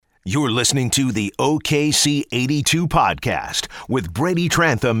You're listening to the OKC 82 podcast with Brady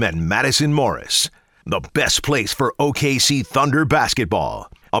Trantham and Madison Morris. The best place for OKC Thunder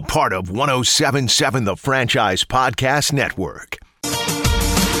basketball. A part of 107.7 The Franchise Podcast Network.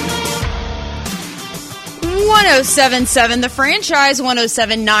 107.7 The Franchise,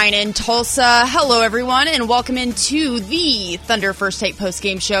 107.9 in Tulsa. Hello, everyone, and welcome into the Thunder First Take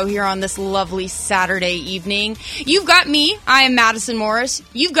postgame show here on this lovely Saturday evening. You've got me. I am Madison Morris.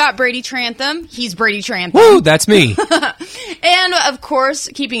 You've got Brady Trantham. He's Brady Trantham. Woo, that's me. And, of course,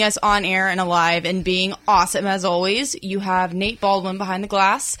 keeping us on air and alive and being awesome as always, you have Nate Baldwin behind the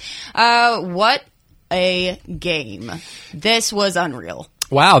glass. What a game. This was unreal.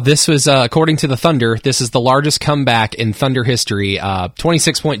 Wow, this was, according to the Thunder, this is the largest comeback in Thunder history.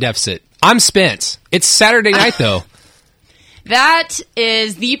 26-point deficit. I'm spent. It's Saturday night, though. That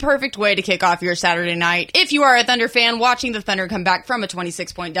is the perfect way to kick off your Saturday night if you are a Thunder fan watching the Thunder come back from a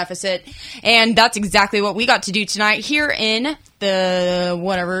 26-point deficit. And that's exactly what we got to do tonight here in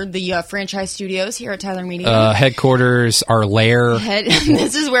the franchise studios here at Tyler Media. Headquarters, our lair.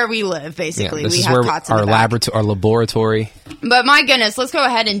 This is where we live, basically. Yeah, this we is have where cots in our the back. our laboratory. But my goodness, let's go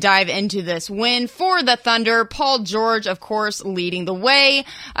ahead and dive into this win for the Thunder. Paul George, of course, leading the way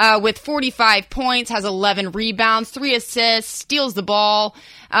with 45 points, has 11 rebounds, 3 assists, steals the ball.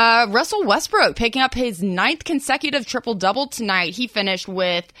 Russell Westbrook picking up his 9th consecutive triple-double tonight. He finished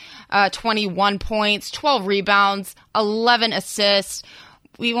with 21 points, 12 rebounds, 11 assists.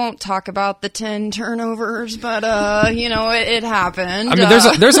 We won't talk about the 10 turnovers, but, it happened. I mean,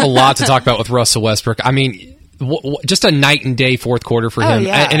 there's a lot to talk about with Russell Westbrook. I mean, just a night and day fourth quarter for him.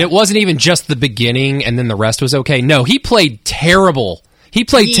 Yeah. And it wasn't even just the beginning and then the rest was okay. No, he played terrible. He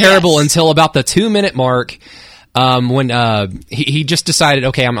played terrible until about the 2-minute mark. When he just decided,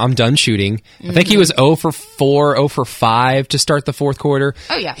 okay, I'm done shooting. Mm-hmm. I think he was 0 for 4, 0 for 5 to start the fourth quarter.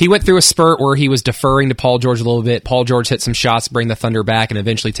 Oh, yeah. He went through a spurt where he was deferring to Paul George a little bit. Paul George hit some shots, bring the Thunder back, and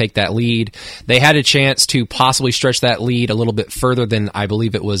eventually take that lead. They had a chance to possibly stretch that lead a little bit further than I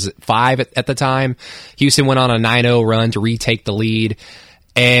believe it was 5 at the time. Houston went on a 9-0 run to retake the lead.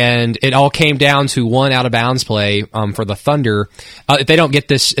 And it all came down to one out of bounds play for the Thunder. If they don't get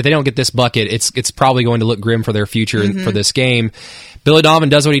this bucket, it's probably going to look grim for their future for this game. Billy Donovan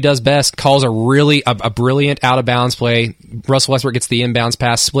does what he does best, calls a brilliant out of bounds play. Russell Westbrook gets the inbounds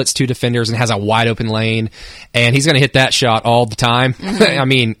pass, splits 2 defenders, and has a wide open lane. And he's going to hit that shot all the time. Mm-hmm. I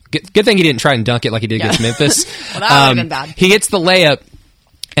mean, good thing he didn't try and dunk it like he did against Memphis. Well, that would have been bad. He hits the layup,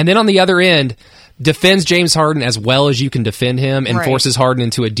 and then on the other end, defends James Harden as well as you can defend him and forces Harden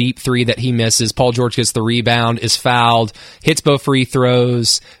into a deep 3 that he misses. Paul George gets the rebound, is fouled, hits both free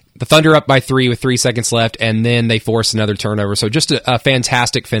throws. The Thunder up by 3 with 3 seconds left, and then they force another turnover. So just a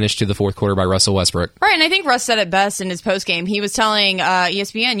fantastic finish to the fourth quarter by Russell Westbrook. Right, and I think Russ said it best in his postgame. He was telling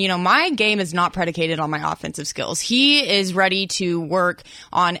ESPN, my game is not predicated on my offensive skills. He is ready to work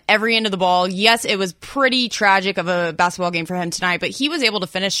on every end of the ball. Yes, it was pretty tragic of a basketball game for him tonight, but he was able to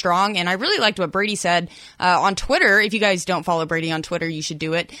finish strong, and I really liked what Brady said on Twitter. If you guys don't follow Brady on Twitter, you should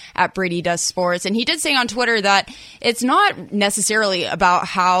do it, at Brady Does Sports. And he did say on Twitter that it's not necessarily about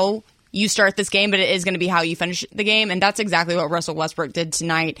how you start this game, but it is going to be how you finish the game, and that's exactly what Russell Westbrook did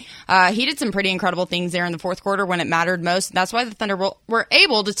tonight. He did some pretty incredible things there in the fourth quarter when it mattered most. That's why the Thunder were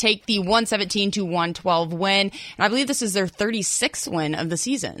able to take the 117-112 win, and I believe this is their 36th win of the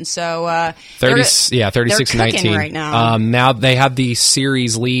season. So 36-19 right now. Now they have the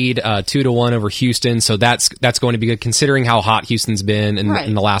series lead 2-1 over Houston, so that's going to be good considering how hot Houston's been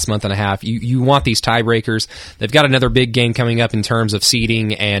in the last month and a half. You want these tiebreakers. They've got another big game coming up in terms of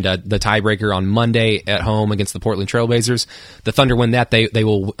seeding and the tiebreaker on Monday at home against the Portland Trailblazers. The Thunder win that, they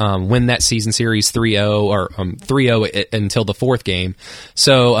will win that season series 3-0 or 3-0 until the fourth game.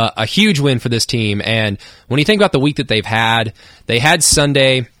 So a huge win for this team. And when you think about the week that they had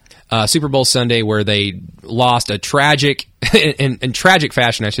Sunday, Super Bowl Sunday, where they lost a tragic in tragic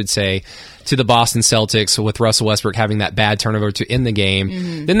fashion, I should say, to the Boston Celtics with Russell Westbrook having that bad turnover to end the game.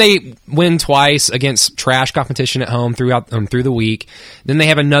 Mm-hmm. Then they win twice against trash competition at home through the week. Then they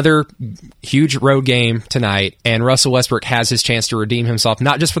have another huge road game tonight, and Russell Westbrook has his chance to redeem himself,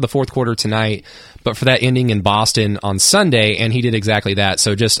 not just for the fourth quarter tonight, but for that ending in Boston on Sunday, and he did exactly that.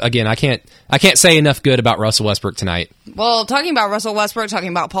 So just, again, I can't say enough good about Russell Westbrook tonight. Well, talking about Russell Westbrook, talking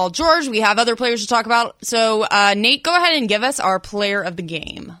about Paul George, we have other players to talk about. So, Nate, go ahead and give us our player of the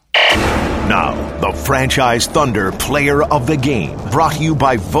game. Now, the Franchise Thunder Player of the Game, brought to you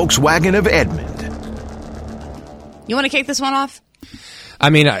by Volkswagen of Edmond. You want to kick this one off? I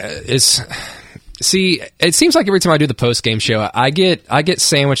mean, it seems like every time I do the post-game show, I get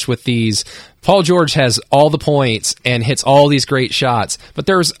sandwiched with these Paul George has all the points and hits all these great shots, but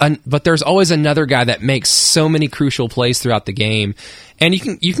there's always another guy that makes so many crucial plays throughout the game. And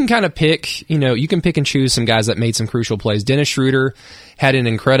you can kind of pick, you can pick and choose some guys that made some crucial plays. Dennis Schroeder had an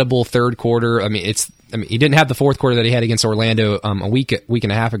incredible third quarter. He didn't have the fourth quarter that he had against Orlando a week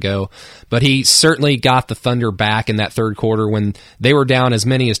and a half ago, but he certainly got the Thunder back in that third quarter when they were down as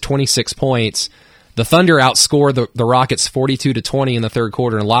many as 26 points. The Thunder outscored the Rockets 42-20 in the third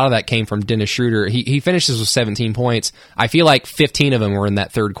quarter, and a lot of that came from Dennis Schroeder. He finishes with 17 points. I feel like 15 of them were in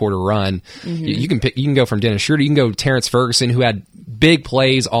that third quarter run. Mm-hmm. You can go from Dennis Schroeder. You can go Terrence Ferguson, who had big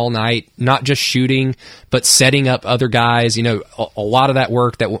plays all night, not just shooting, but setting up other guys. A lot of that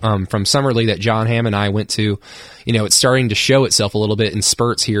work that from Summer League that John Hamm and I went to, it's starting to show itself a little bit in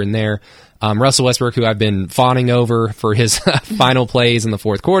spurts here and there. Russell Westbrook, who I've been fawning over for his final plays in the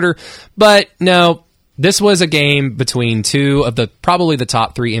fourth quarter. But no, this was a game between two of probably the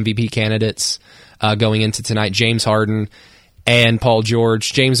top three MVP candidates going into tonight, James Harden and Paul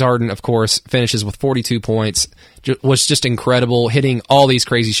George. James Harden, of course, finishes with 42 points, was just incredible, hitting all these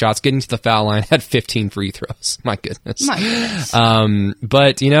crazy shots, getting to the foul line, had 15 free throws. My goodness.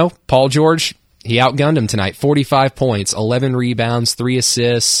 But, Paul George, he outgunned him tonight. 45 points, 11 rebounds, 3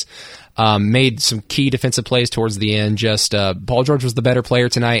 assists. Made some key defensive plays towards the end. Paul George was the better player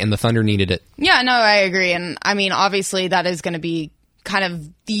tonight, and the Thunder needed it. Yeah, no, I agree. And, obviously that is going to be kind of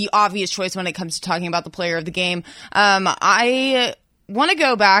the obvious choice when it comes to talking about the player of the game. I want to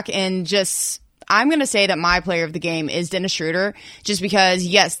go back and I'm going to say that my player of the game is Dennis Schroeder, just because,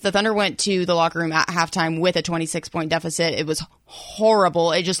 yes, the Thunder went to the locker room at halftime with a 26-point deficit. It was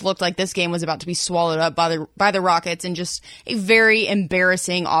horrible. It just looked like this game was about to be swallowed up by the Rockets, and just a very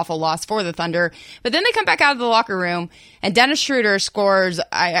embarrassing, awful loss for the Thunder. But then they come back out of the locker room, and Dennis Schroeder scores,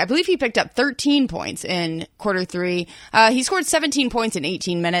 I believe he picked up 13 points in quarter three. He scored 17 points in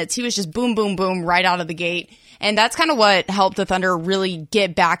 18 minutes. He was just boom, boom, boom right out of the gate. And that's kind of what helped the Thunder really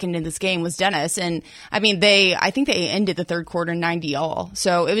get back into this game was Dennis. And I think they ended the third quarter 90-all.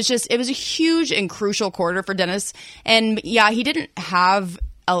 So it was a huge and crucial quarter for Dennis. And yeah, he didn't have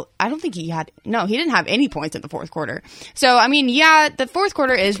he didn't have any points in the fourth quarter. So, the fourth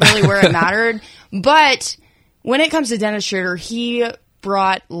quarter is really where it mattered. But when it comes to Dennis Schroeder, he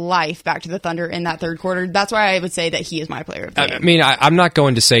brought life back to the Thunder in that third quarter. That's why I would say that he is my player of the game. I'm not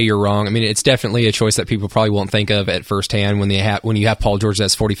going to say you're wrong. It's definitely a choice that people probably won't think of at first hand when you have Paul George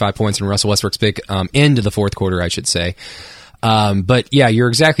that's 45 points and Russell Westbrook's big into the fourth quarter, I should say. But yeah, you're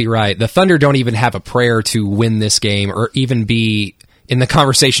exactly right. The Thunder don't even have a prayer to win this game or even be in the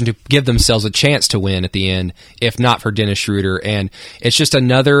conversation to give themselves a chance to win at the end, if not for Dennis Schroeder. And it's just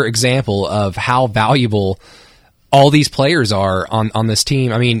another example of how valuable all these players are on this team.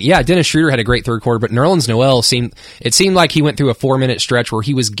 Dennis Schroeder had a great third quarter, but Nerlens Noel seemed like he went through a 4-minute stretch where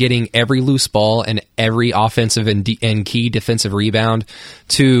he was getting every loose ball and every offensive and key defensive rebound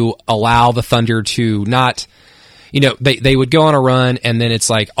to allow the Thunder to not, they would go on a run, and then it's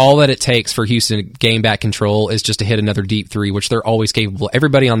like all that it takes for Houston to gain back control is just to hit another deep three, which they're always capable.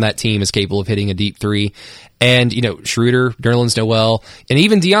 Everybody on that team is capable of hitting a deep three. And, Schroeder, Nerlens Noel, and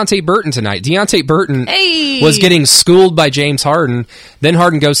even Deonte Burton tonight. Deonte Burton was getting schooled by James Harden. Then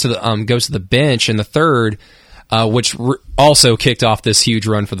Harden goes to the bench in the third, which also kicked off this huge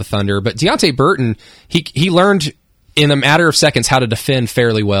run for the Thunder. But Deonte Burton, he learned in a matter of seconds how to defend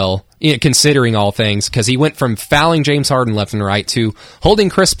fairly well, considering all things, because he went from fouling James Harden left and right to holding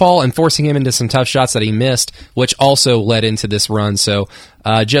Chris Paul and forcing him into some tough shots that he missed, which also led into this run. So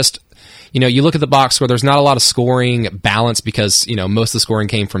you look at the box score, there's not a lot of scoring balance because, most of the scoring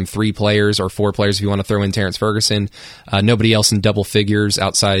came from 3 players or 4 players if you want to throw in Terrence Ferguson. Nobody else in double figures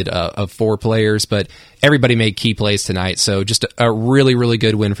outside of 4 players, but everybody made key plays tonight. So just a really, really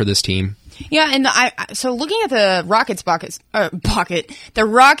good win for this team. Yeah, and so looking at the Rockets the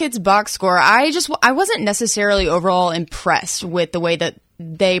Rockets box score, I wasn't necessarily overall impressed with the way that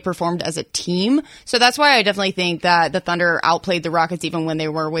they performed as a team. So that's why I definitely think that the Thunder outplayed the Rockets even when they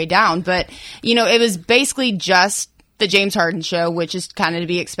were way down. But, it was basically just the James Harden show, which is kind of to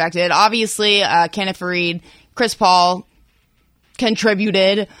be expected. Obviously, Kenneth Faried, Chris Paul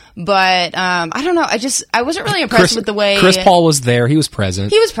contributed, but I don't know. I wasn't really impressed with the way Chris Paul was there. He was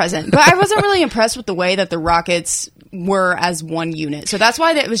present, but I wasn't really impressed with the way that the Rockets were as one unit. So that's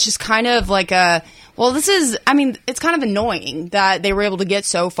why it was just kind of like it's kind of annoying that they were able to get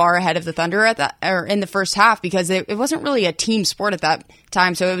so far ahead of the Thunder in the first half, because it wasn't really a team sport at that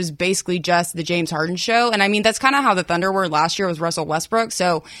time. So it was basically just the James Harden show. And that's kind of how the Thunder were last year with Russell Westbrook.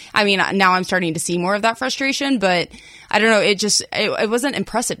 So, now I'm starting to see more of that frustration, but I don't know. It wasn't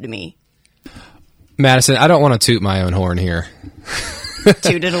impressive to me. Madison, I don't want to toot my own horn here.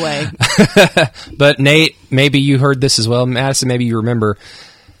 Tooted away. But Nate, maybe you heard this as well. Madison, maybe you remember.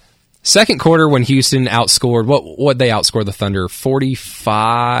 Second quarter when Houston outscored, what they outscored the Thunder?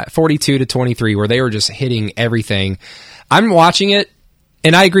 42-23, where they were just hitting everything. I'm watching it,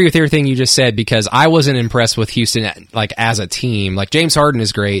 and I agree with everything you just said because I wasn't impressed with Houston like as a team. Like James Harden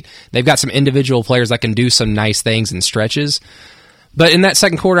is great. They've got some individual players that can do some nice things in stretches. But in that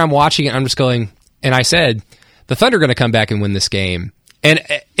second quarter, I'm watching it, I'm just going, and I said, the Thunder are going to come back and win this game. And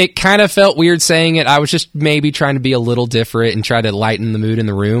it kind of felt weird saying it. I was just maybe trying to be a little different and try to lighten the mood in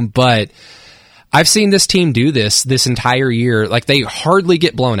the room. But I've seen this team do this entire year. Like, they hardly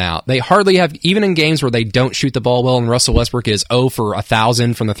get blown out. They hardly have, even in games where they don't shoot the ball well and Russell Westbrook is 0 for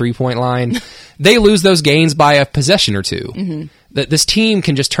 1,000 from the three-point line, they lose those games by a possession or two. Mm-hmm. This team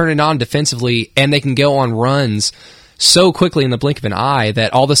can just turn it on defensively, and they can go on runs so quickly in the blink of an eye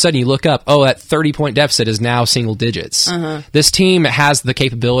that all of a sudden you look up, that 30-point deficit is now single digits. Uh-huh. This team has the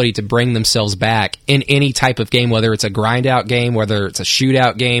capability to bring themselves back in any type of game, whether it's a grind-out game, whether it's a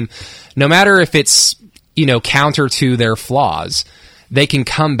shootout game. No matter if it's, counter to their flaws, they can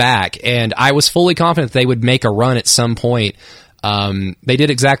come back. And I was fully confident they would make a run at some point. They did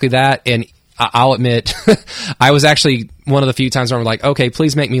exactly that, and I'll admit, I was actually one of the few times where I'm like, okay,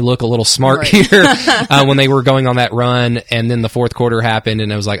 please make me look a little smart here when they were going on that run, and then the fourth quarter happened,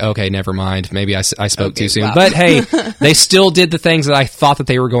 and I was like, okay, never mind. Maybe I spoke too soon. Wow. But hey, they still did the things that I thought that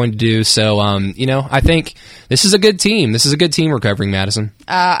they were going to do. So, I think this is a good team. This is a good team recovering, Madison.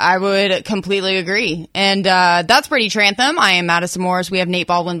 I would completely agree. And that's Brady Trantham. I am Madison Morris. We have Nate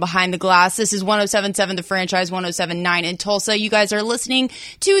Baldwin behind the glass. This is 107.7 The Franchise, 107.9 in Tulsa. You guys are listening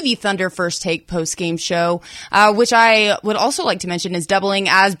to the Thunder First Take post-game show, which I would also like to mention is doubling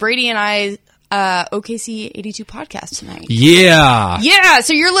as Brady and I OKC 82 podcast tonight. Yeah,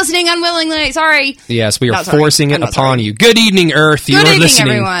 so you're listening unwillingly. Sorry. Yes, we are forcing it upon you. Good evening, Earth. You are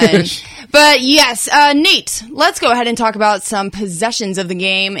listening. Everyone. But yes, Nate, let's go ahead and talk about some possessions of the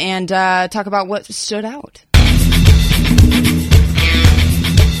game and talk about what stood out.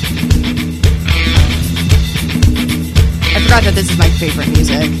 I forgot that this is my favorite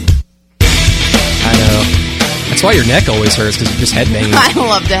music. I know. That's why your neck always hurts, because you're just headbanging. I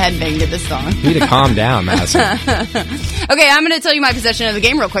love to headbang to this song. You need to calm down, Madison. Okay, I'm going to tell you my possession of the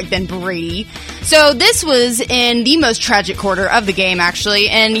game real quick then, Brady. So this was in the most tragic quarter of the game, actually,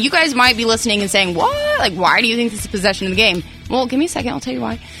 and you guys might be listening and saying, what? Like, why do you think this is possession of the game? Well, give me a second, I'll tell you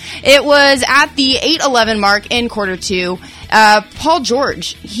why. It was at the 8:11 mark in quarter two. Paul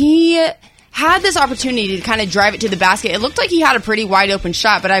George, he had this opportunity to kind of drive it to the basket. It looked like he had a pretty wide open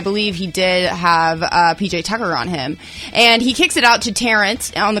shot, but I believe he did have PJ Tucker on him. And he kicks it out to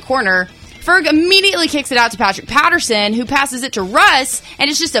Terrence on the corner. Ferg immediately kicks it out to Patrick Patterson, who passes it to Russ, and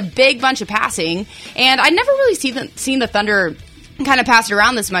it's just a big bunch of passing. And I never really seen the Thunder kind of pass it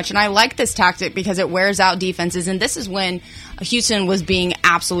around this much, and I like this tactic because it wears out defenses, and this is when Houston was being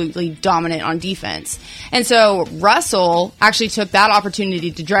absolutely dominant on defense. And so Russell actually took that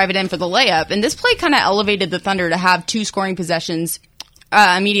opportunity to drive it in for the layup, and this play kind of elevated the Thunder to have two scoring possessions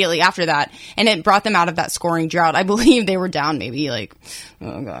immediately after that, and it brought them out of that scoring drought. I believe they were down maybe like,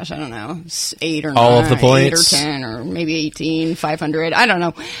 oh gosh, I don't know, 8 or 9, all of the points, 8 or 10, or maybe 18, 500. I don't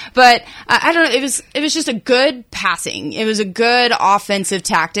know, but I don't know. It was just a good passing. It was a good offensive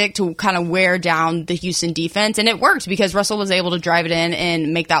tactic to kind of wear down the Houston defense, and it worked because Russell was able to drive it in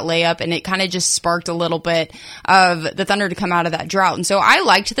and make that layup, and it kind of just sparked a little bit of the Thunder to come out of that drought. And so I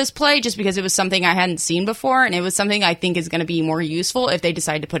liked this play just because it was something I hadn't seen before, and it was something I think is going to be more useful if they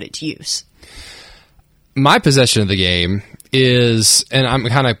decide to put it to use. My possession of the game is, and I'm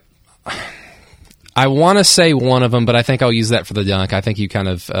kind of, I want to say one of them, but I think I'll use that for the dunk. I think you kind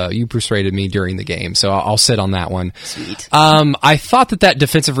of, you persuaded me during the game, so I'll sit on that one. Sweet. I thought that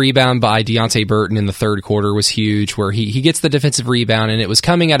defensive rebound by Deonte Burton in the third quarter was huge, where he gets the defensive rebound, and it was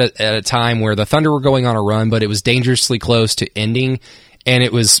coming at a time where the Thunder were going on a run, but it was dangerously close to ending, and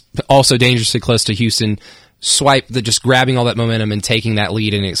it was also dangerously close to Houston just grabbing all that momentum and taking that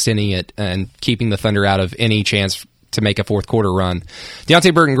lead and extending it and keeping the Thunder out of any chance to make a fourth quarter run.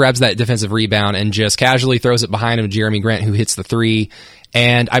 Deonte Burton grabs that defensive rebound and just casually throws it behind him to Jeremy Grant, who hits the three.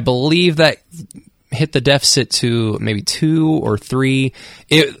 And I believe that hit the deficit to maybe 2 or 3.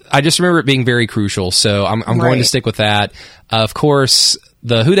 I just remember it being very crucial. So I'm going to stick with that. Of course,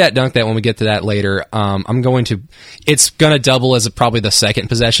 the who dat dunk that when we get to that later, it's going to double as probably the second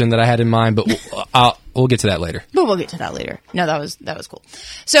possession that I had in mind, but we'll get to that later. But we'll get to that later. No, that was cool.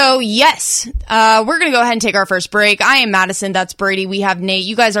 So yes, we're going to go ahead and take our first break. I am Madison. That's Brady. We have Nate.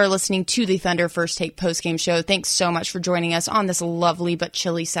 You guys are listening to the Thunder First Take postgame show. Thanks so much for joining us on this lovely but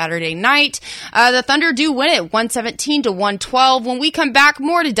chilly Saturday night. The Thunder do win it 117-112. When we come back,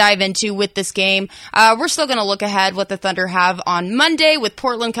 more to dive into with this game. We're still going to look ahead what the Thunder have on Monday with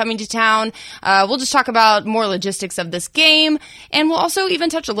Portland coming to town. We'll just talk about more logistics of this game, and we'll also even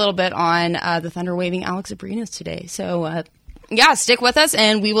touch a little bit on the Thunder waiving Alex Abrinas today. So, yeah, stick with us,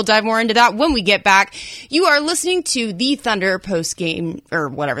 and we will dive more into that when we get back. You are listening to the Thunder post-game, or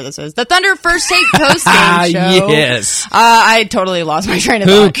whatever this is, the Thunder First Take post-game show. Yes. I totally lost my train of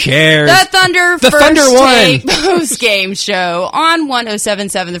thought. Who cares? The Thunder First Take post-game show on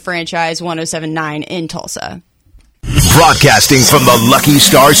 107.7 The Franchise, 107.9 in Tulsa. Broadcasting from the Lucky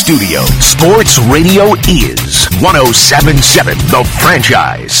Star Studio, Sports Radio is 107.7 The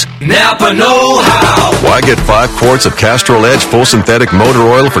Franchise. Napa know-how. Why get 5 quarts of Castrol Edge full synthetic motor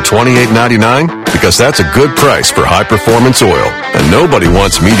oil for $28.99? Because that's a good price for high-performance oil. And nobody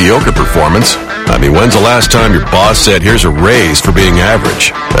wants mediocre performance. I mean, when's the last time your boss said, here's a raise for being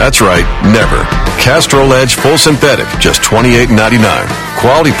average? That's right, never. Castrol Edge full synthetic, just $28.99.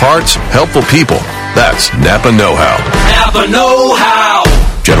 Quality parts, helpful people. That's Napa know-how. Napa know-how.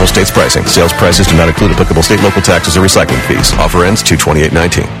 General States pricing. Sales prices do not include applicable state, local taxes, or recycling fees. Offer ends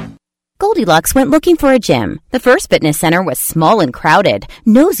 2/28/19. Goldilocks went looking for a gym. The first fitness center was small and crowded.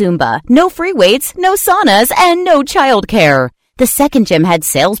 No Zumba, no free weights, no saunas, and no childcare. The second gym had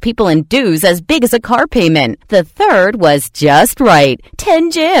salespeople and dues as big as a car payment. The third was just right.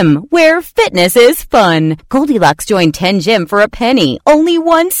 10 Gym, where fitness is fun. Goldilocks joined 10 Gym for a penny, only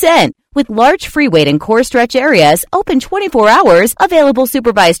 1 cent. With large free weight and core stretch areas, open 24 hours, available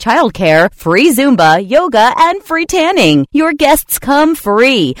supervised childcare, free Zumba, yoga, and free tanning. Your guests come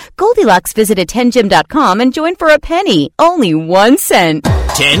free. Goldilocks visited 10gym.com and joined for a penny, only 1 cent.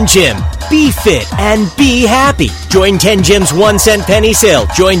 10 Gym. Be fit and be happy. Join 10 Gym's 1 cent penny sale.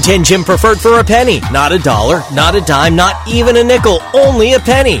 Join 10 Gym Preferred for a penny. Not $1, not a dime, not even a nickel. Only a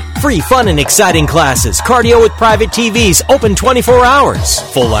penny. Free fun and exciting classes. Cardio with private TVs. Open 24 hours.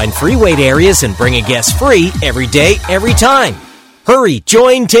 Full line free weight areas and bring a guest free every day, every time. Hurry.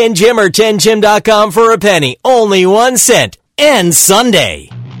 Join 10 Gym or 10gym.com for a penny. Only 1 cent. And Sunday.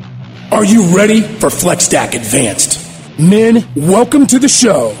 Are you ready for FlexStack Advanced? Men, welcome to the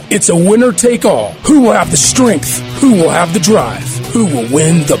show. It's a winner take all. Who will have the strength? Who will have the drive? Who will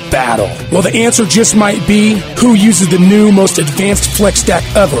win the battle? Well, the answer just might be who uses the new most advanced FlexStack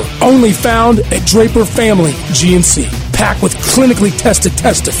ever. Only found at Draper Family GNC. Packed with clinically tested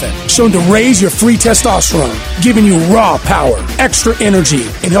Testofen, shown to raise your free testosterone, giving you raw power, extra energy,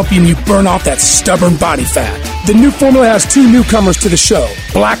 and helping you burn off that stubborn body fat. The new formula has 2 newcomers to the show,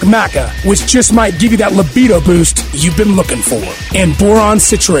 Black Maca, which just might give you that libido boost you've been looking for, and Boron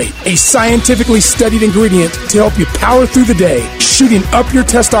Citrate, a scientifically studied ingredient to help you power through the day, shooting up your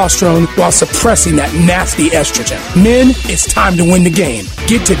testosterone while suppressing that nasty estrogen. Men, it's time to win the game.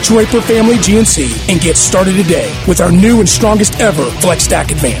 Get to Draper Family GNC and get started today with our new and strongest ever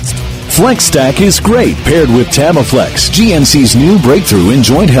FlexStack Advanced. FlexStack is great paired with Tamiflex, GNC's new breakthrough in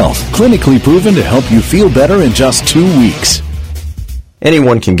joint health, clinically proven to help you feel better in just 2 weeks.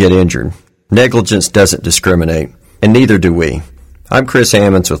 Anyone can get injured. Negligence doesn't discriminate, and neither do we. I'm Chris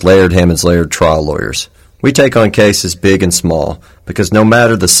Hammonds with Laird Hammonds Laird Trial Lawyers. We take on cases big and small because no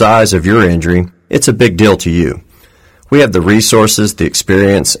matter the size of your injury, it's a big deal to you. We have the resources, the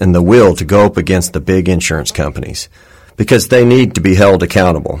experience, and the will to go up against the big insurance companies because they need to be held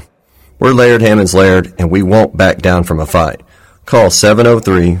accountable. We're Laird Hammonds Laird, and we won't back down from a fight. Call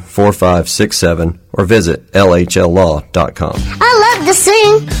 703-4567 or visit lhlaw.com. I love to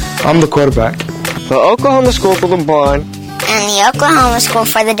sing. I'm the quarterback. The Oklahoma School for the Blind and the Oklahoma School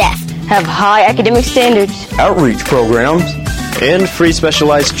for the Deaf have high academic standards, outreach programs, and free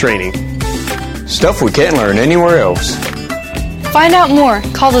specialized training. Stuff we can't learn anywhere else. Find out more.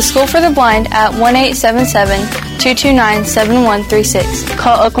 Call the School for the Blind at 1-877-229-7136.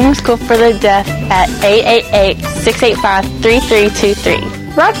 Call Oklahoma School for the Deaf at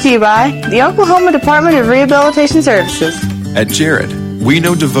 888-685-3323. Brought to you by the Oklahoma Department of Rehabilitation Services. At Jared, we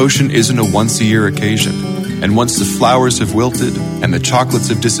know devotion isn't a once-a-year occasion. And once the flowers have wilted and the chocolates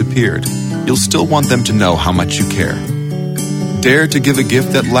have disappeared, you'll still want them to know how much you care. Dare to give a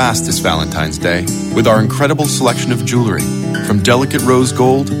gift that lasts this Valentine's Day with our incredible selection of jewelry. From delicate rose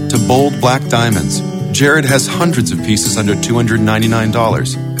gold to bold black diamonds, Jared has hundreds of pieces under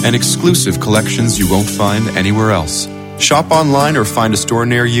 $299 and exclusive collections you won't find anywhere else. Shop online or find a store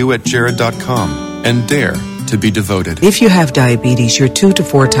near you at jared.com and dare to be devoted. If you have diabetes, you're 2 to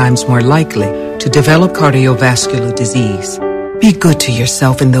 4 times more likely to develop cardiovascular disease. Be good to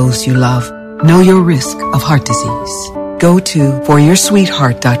yourself and those you love. Know your risk of heart disease. Go to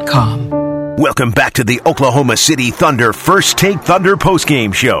foryoursweetheart.com. Welcome back to the Oklahoma City Thunder First Take Thunder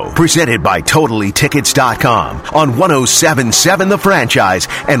postgame show, presented by TotallyTickets.com on 107.7 The Franchise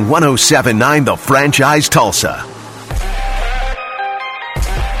and 107.9 The Franchise Tulsa.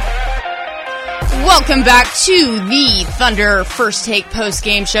 Welcome back to the Thunder First Take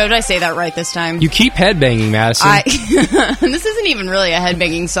post-game show. Did I say that right this time? You keep headbanging, Madison. This isn't even really a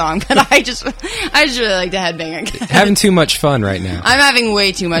headbanging song, but I just really like to headbang. Having too much fun right now. I'm having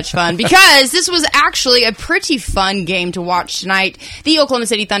way too much fun because this was actually a pretty fun game to watch tonight. The Oklahoma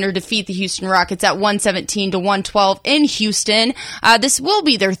City Thunder defeat the Houston Rockets at 117-112 in Houston. This will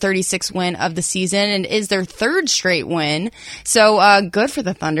be their 36th win of the season and is their 3rd straight win. So good for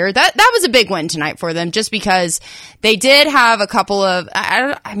the Thunder. That was a big win tonight for them, just because they did have a couple of,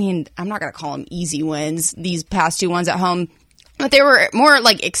 I mean, I'm not going to call them easy wins, these past 2 ones at home, but they were more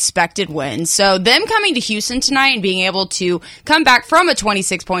like expected wins. So them coming to Houston tonight and being able to come back from a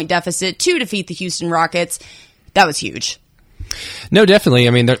 26-point deficit to defeat the Houston Rockets, that was huge. No, definitely.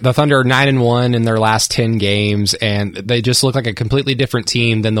 I mean, the Thunder are 9-1 in their last 10 games, and they just look like a completely different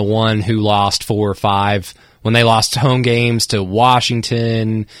team than the one who lost 4 or 5 when they lost home games to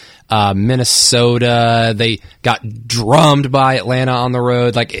Washington, Minnesota. They got drummed by Atlanta on the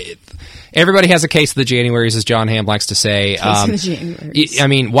road. Everybody has a case of the Januaries, as John Hamm likes to say. I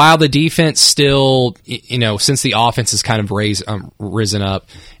mean, while the defense still, since the offense has kind of risen up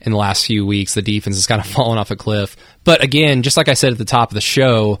in the last few weeks, the defense has kind of fallen off a cliff. But again, just like I said at the top of the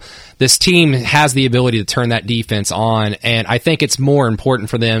show, this team has the ability to turn that defense on, and I think it's more important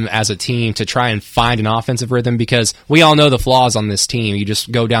for them as a team to try and find an offensive rhythm, because we all know the flaws on this team. You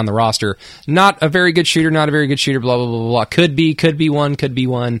just go down the roster. Not a very good shooter, blah, blah, blah, blah, blah. Could be one,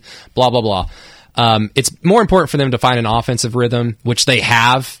 blah, blah, blah. It's more important for them to find an offensive rhythm, which they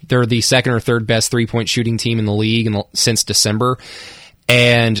have. They're the 2nd or 3rd best three-point shooting team in the league since December.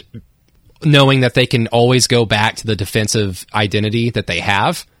 And knowing that they can always go back to the defensive identity that they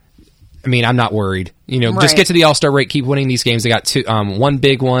have, I mean, I'm not worried. Just get to the All-Star break, keep winning these games. They got 2, one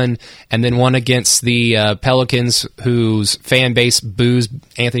big one, and then one against the Pelicans, whose fan base boos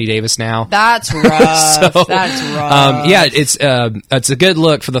Anthony Davis now. That's rough. That's rough. Yeah, it's a good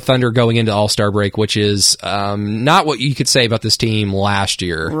look for the Thunder going into All-Star break, which is not what you could say about this team last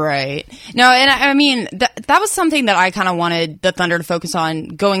year. Right. No, and I mean, that was something that I kind of wanted the Thunder to focus on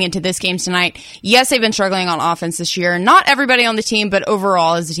going into this game tonight. Yes, they've been struggling on offense this year. Not everybody on the team, but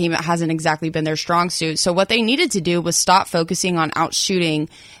overall as a team, it hasn't exactly been their strong suit. So what they needed to do was stop focusing on outshooting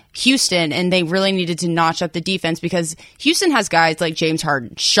Houston, and they really needed to notch up the defense, because Houston has guys like James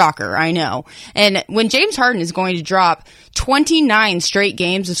Harden. Shocker, I know. And when James Harden is going to drop 29 straight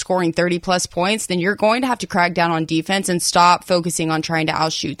games of scoring 30-plus points, then you're going to have to crack down on defense and stop focusing on trying to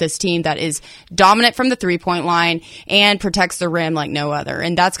outshoot this team that is dominant from the three-point line and protects the rim like no other.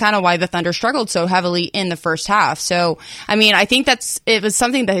 And that's kind of why the Thunder struggled so heavily in the first half. So, I mean, I think it was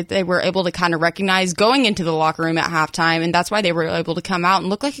something that they were able to kind of recognize going into the locker room at halftime, and that's why they were able to come out and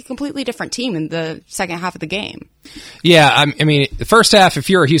look like a completely different team in the second half of the game. Yeah, I mean, the first half, if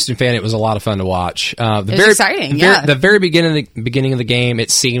you're a Houston fan, it was a lot of fun to watch. It was exciting, The very beginning of the game,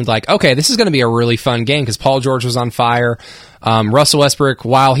 it seemed like, okay, this is going to be a really fun game, because Paul George was on fire. Russell Westbrook,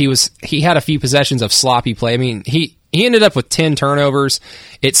 while he had a few possessions of sloppy play, I mean, he ended up with 10 turnovers.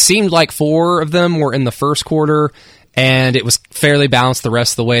 It seemed like 4 of them were in the first quarter, and it was fairly balanced the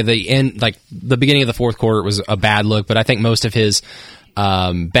rest of the way. The beginning of the fourth quarter was a bad look, but I think most of his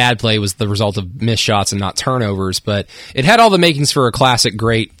bad play was the result of missed shots and not turnovers, but it had all the makings for a classic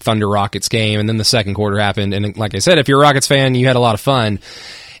great Thunder Rockets game. And then the second quarter happened, and like I said, if you're a Rockets fan, you had a lot of fun.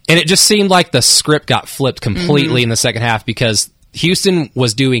 And it just seemed like the script got flipped completely in the second half, because Houston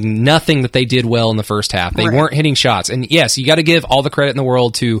was doing nothing that they did well in the first half. They weren't hitting shots. And yes, you got to give all the credit in the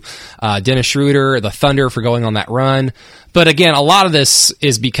world to Dennis Schroeder, the Thunder, for going on that run. But again, a lot of this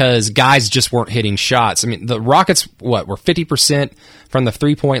is because guys just weren't hitting shots. I mean, the Rockets, were 50% from the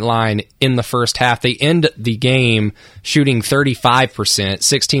three-point line in the first half. They end the game shooting 35%,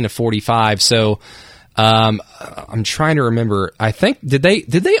 16-45. So I'm trying to remember. I think, did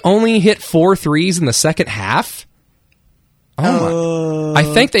they only hit 4 threes in the second half? I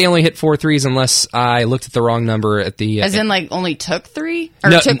think they only hit 4 threes, unless I looked at the wrong number at the... As in, only took 3? Or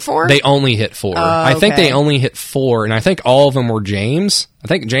took 4? They only hit 4. I think they only hit 4, and I think all of them were James. I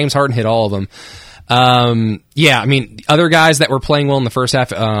think James Harden hit all of them. Yeah, I mean, other guys that were playing well in the first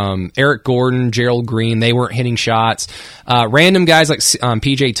half, Eric Gordon, Gerald Green, they weren't hitting shots. Random guys like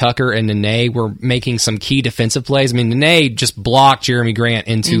PJ Tucker and Nene were making some key defensive plays. I mean, Nene just blocked Jeremy Grant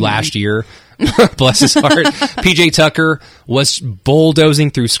into last year. Bless his heart. PJ Tucker was bulldozing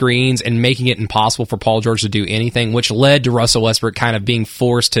through screens and making it impossible for Paul George to do anything, which led to Russell Westbrook kind of being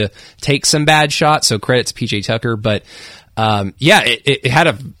forced to take some bad shots. So credit to PJ Tucker. But it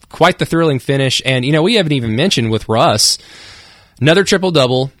had quite the thrilling finish. And, we haven't even mentioned with Russ, another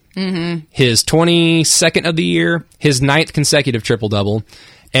triple-double, his 22nd of the year, his 9th consecutive triple-double.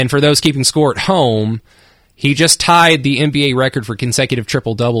 And for those keeping score at home, he just tied the NBA record for consecutive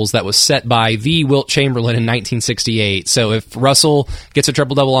triple-doubles that was set by the Wilt Chamberlain in 1968. So if Russell gets a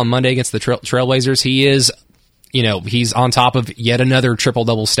triple-double on Monday against the Trailblazers, he is... he's on top of yet another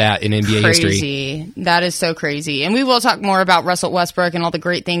triple-double stat in NBA history. That is so crazy. And we will talk more about Russell Westbrook and all the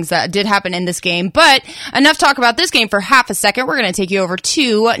great things that did happen in this game. But enough talk about this game for half a second. We're going to take you over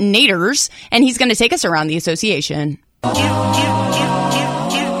to Naders, and he's going to take us around the association.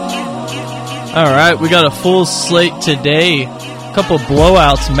 All right, we got a full slate today. A couple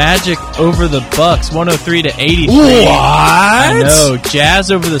blowouts. Magic over the Bucks, 103-83. What? I know.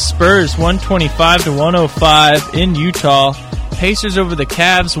 Jazz over the Spurs, 125-105 in Utah. Pacers over the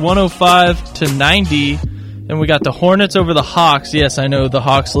Cavs, 105-90. Then we got the Hornets over the Hawks. Yes, I know the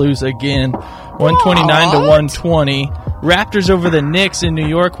Hawks lose again, 129-120. Raptors over the Knicks in New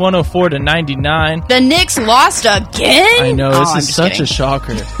York, 104-99. The Knicks lost again? I know, this is such a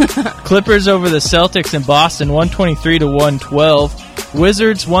shocker. Clippers over the Celtics in Boston, 123-112.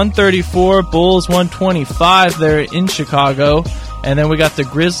 Wizards, 134. Bulls, 125. They're in Chicago. And then we got the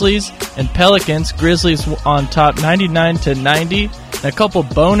Grizzlies and Pelicans. Grizzlies on top, 99-90. And a couple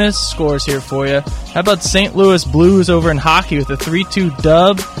bonus scores here for you. How about St. Louis Blues over in hockey with a 3-2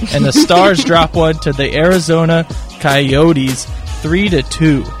 dub, and the Stars drop one to the Arizona Coyotes,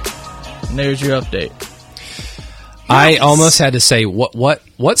 3-2. And there's your update. I almost had to say what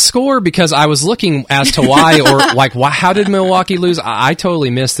score, because I was looking as to why, or like how did Milwaukee lose? I totally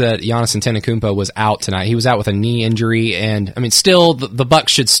missed that Giannis Antetokounmpo was out tonight. He was out with a knee injury, and I mean, still the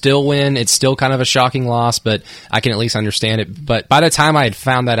Bucks should still win. It's still kind of a shocking loss, but I can at least understand it. But by the time I had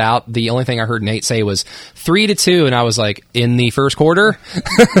found that out, the only thing I heard Nate say was 3-2, and I was like, in the first quarter,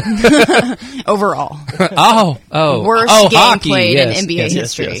 overall. Worst game hockey played in NBA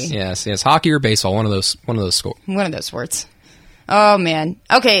history. Yes, hockey or baseball, one of those scores. One of those sports. Oh, man.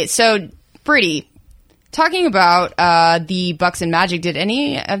 Okay, so, Brady, talking about the Bucks and Magic, did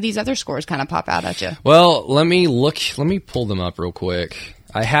any of these other scores kind of pop out at you? Well, let me pull them up real quick.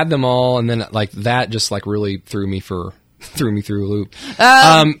 I had them all, and then that just really threw me through a loop.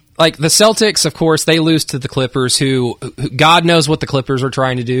 Like the Celtics, of course, they lose to the Clippers, who God knows what the Clippers are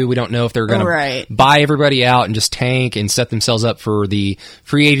trying to do. We don't know if they're going to buy everybody out and just tank and set themselves up for the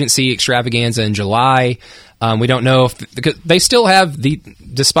free agency extravaganza in July. We don't know because they still have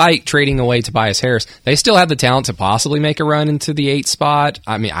despite trading away Tobias Harris, they still have the talent to possibly make a run into the 8th spot.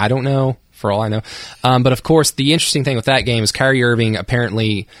 I mean, I don't know, for all I know. But of course, the interesting thing with that game is Kyrie Irving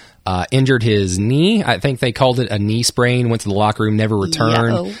apparently injured his knee. I think they called it a knee sprain, went to the locker room, never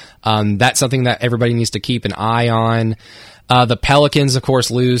returned. That's something that everybody needs to keep an eye on. The Pelicans, of course,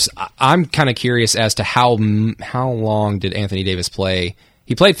 lose. I'm kind of curious as to how long did Anthony Davis play.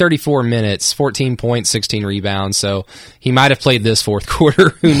 He played 34 minutes, 14 points, 16 rebounds, so he might have played this fourth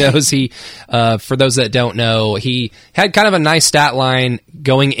quarter. Who knows? For those that don't know, he had kind of a nice stat line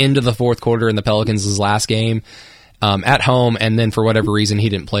going into the fourth quarter in the Pelicans' last game at home, and then for whatever reason, he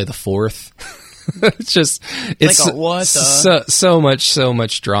didn't play the fourth. So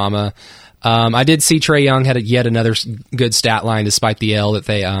much drama. I did see Trae Young had yet another good stat line despite the L that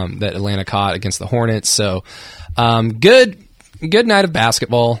that Atlanta caught against the Hornets. So good night of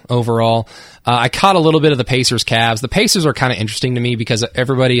basketball overall. I caught a little bit of the Pacers-Cavs. The Pacers are kind of interesting to me because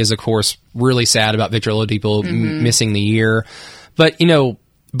everybody is, of course, really sad about Victor Oladipo missing the year. But,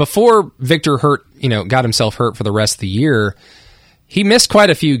 before Victor got himself hurt for the rest of the year, he missed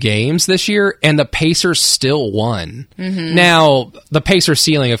quite a few games this year, and the Pacers still won. Now, the Pacers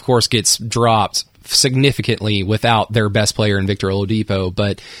ceiling, of course, gets dropped significantly without their best player in Victor Oladipo,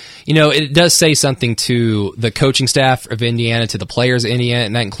 but it does say something to the coaching staff of Indiana, to the players of Indiana,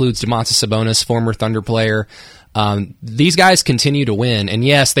 and that includes Domantas Sabonis, former Thunder player. These guys continue to win, and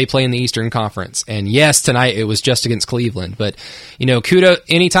yes, they play in the Eastern Conference, and yes, tonight it was just against Cleveland, but kudos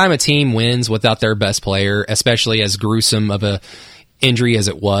anytime a team wins without their best player, especially as gruesome of a injury as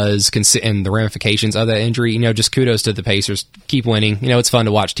it was, and the ramifications of that injury, just kudos to the Pacers. Keep winning. It's fun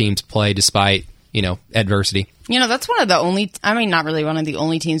to watch teams play despite adversity. That's one of the only, not really one of the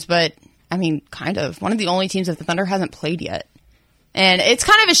only teams, but kind of. One of the only teams that the Thunder hasn't played yet. And it's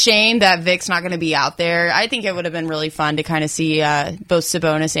kind of a shame that Vic's not going to be out there. I think it would have been really fun to kind of see both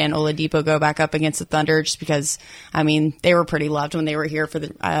Sabonis and Oladipo go back up against the Thunder just because, they were pretty loved when they were here for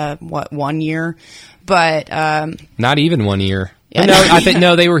the, 1 year. But not even 1 year. Yeah,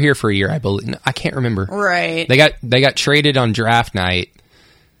 No, they were here for a year, I believe. No, I can't remember. Right. They got traded on draft night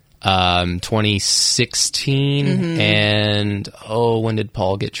 2016 and when did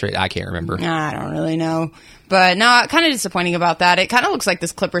Paul get traded? I can't remember. I don't really know. But no, kind of disappointing about that. It kind of looks like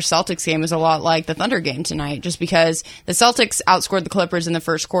this Clippers-Celtics game is a lot like the Thunder game tonight, just because the Celtics outscored the Clippers in the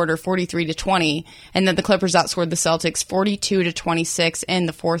first quarter 43-20, and then the Clippers outscored the Celtics 42-26 in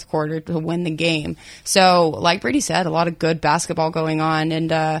the fourth quarter to win the game. So, like Brady said, a lot of good basketball going on,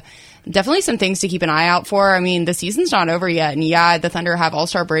 and definitely some things to keep an eye out for. The season's not over yet, and the Thunder have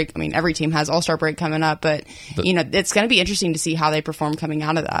All-Star break. every team has All-Star break coming up, but it's going to be interesting to see how they perform coming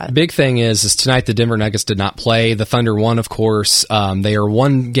out of that. Big thing is tonight the Denver Nuggets did not play. The Thunder won, of course. They are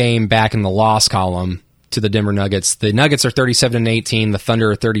one game back in the loss column to the Denver Nuggets. The Nuggets are 37-18. The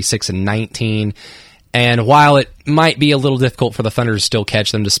Thunder are 36-19. And while it might be a little difficult for the Thunder to still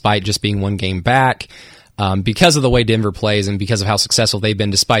catch them despite just being one game back, because of the way Denver plays and because of how successful they've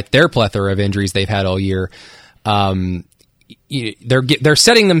been despite their plethora of injuries they've had all year, they're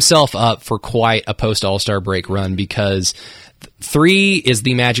setting themselves up for quite a post-All-Star break run because 3 is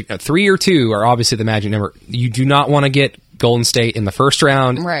the magic. 3 or 2 are obviously the magic number. You do not want to get Golden State in the first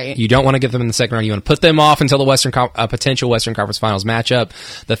round. Right. You don't want to get them in the second round. You want to put them off until the potential Western Conference Finals matchup.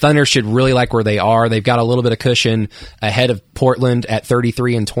 The Thunder should really like where they are. They've got a little bit of cushion ahead of Portland at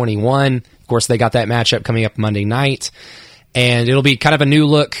 33-21. Of course, they got that matchup coming up Monday night. And it'll be kind of a new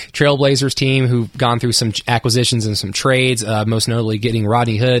look Trailblazers team who've gone through some acquisitions and some trades, most notably getting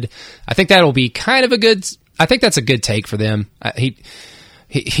Rodney Hood. I think that'll be kind of I think that's a good take for them.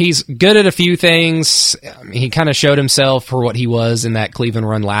 He's good at a few things. He kind of showed himself for what he was in that Cleveland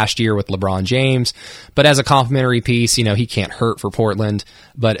run last year with LeBron James. But as a complimentary piece, he can't hurt for Portland.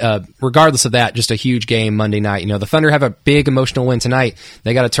 But regardless of that, just a huge game Monday night. The Thunder have a big emotional win tonight.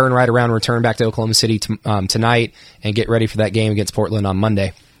 They got to turn right around, return back to Oklahoma City tonight, and get ready for that game against Portland on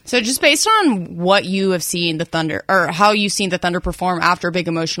Monday. So just based on what you have seen the Thunder, or how you've seen the Thunder perform after big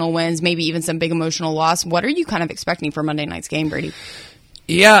emotional wins, maybe even some big emotional loss, what are you kind of expecting for Monday night's game, Brady?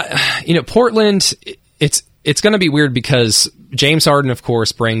 Yeah, Portland, it's going to be weird because James Harden, of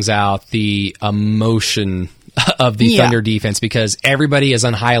course, brings out the emotion of the Thunder defense because everybody is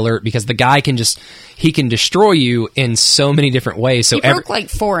on high alert because the guy can destroy you in so many different ways. So he broke like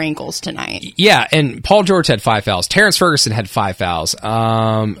 4 ankles tonight. Yeah, and Paul George had 5 fouls. Terrence Ferguson had 5 fouls.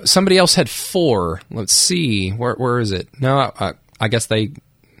 Somebody else had 4. Let's see. Where is it? No, I guess they...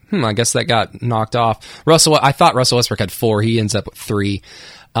 I guess that got knocked off. I thought Russell Westbrook had 4. He ends up with 3.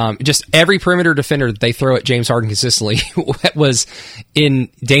 Just every perimeter defender that they throw at James Harden consistently was in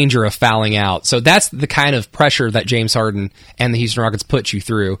danger of fouling out. So that's the kind of pressure that James Harden and the Houston Rockets put you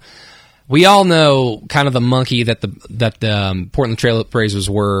through. We all know kind of the monkey that the Portland Trail Blazers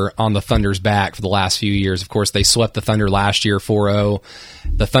were on the Thunder's back for the last few years. Of course, they swept the Thunder last year 4-0.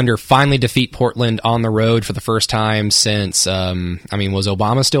 The Thunder finally defeat Portland on the road for the first time since, was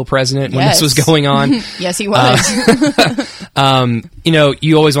Obama still president when this was going on? Yes, he was.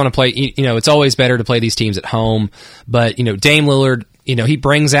 You always want to play, it's always better to play these teams at home. But, Dame Lillard, he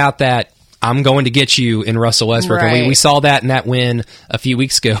brings out that I'm going to get you in Russell Westbrook. Right. And we saw that in that win a few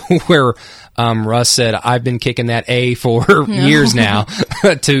weeks ago where Russ said, I've been kicking that A for years now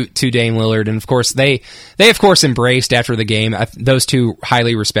to Dame Lillard. And of course, they of course embraced after the game. Those two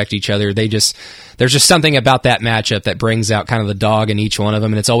highly respect each other. There's just something about that matchup that brings out kind of the dog in each one of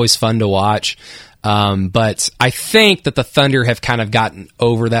them. And it's always fun to watch. But I think that the Thunder have kind of gotten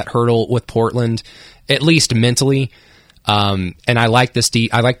over that hurdle with Portland, at least mentally. And I like this.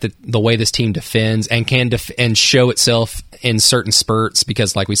 I like the way this team defends and can and show itself in certain spurts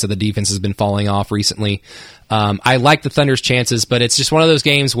because, like we said, the defense has been falling off recently. I like the Thunder's chances, but it's just one of those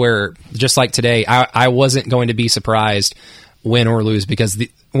games where, just like today, I wasn't going to be surprised, win or lose, because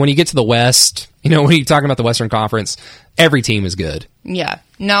when you get to the West, when you're talking about the Western Conference, every team is good. Yeah,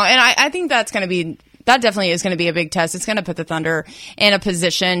 no, and I think that's going to be. That definitely is going to be a big test. It's going to put the Thunder in a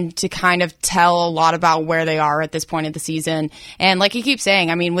position to kind of tell a lot about where they are at this point of the season. And like you keep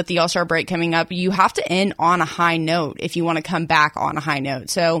saying, with the All-Star break coming up, you have to end on a high note if you want to come back on a high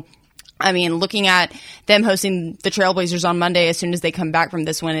note. So, looking at them hosting the Trailblazers on Monday as soon as they come back from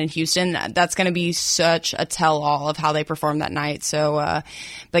this win in Houston, that's going to be such a tell-all of how they perform that night. So,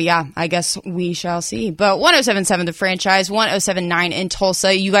 but yeah, I guess we shall see. But 107.7 The Franchise, 107.9 in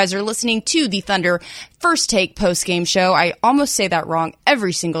Tulsa. You guys are listening to the Thunder First Take post-game show. I almost say that wrong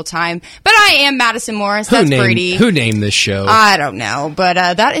every single time, but I am Madison Morris. That's Brady. Who named this show? I don't know, but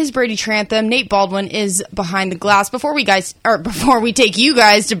that is Brady Trantham. Nate Baldwin is behind the glass. Before we take you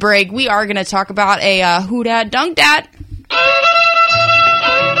guys to break, we are going to talk about a Who Dat Dunk Dat.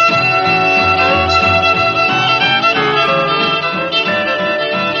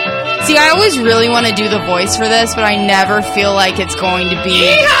 See, I always really want to do the voice for this, but I never feel like it's going to be.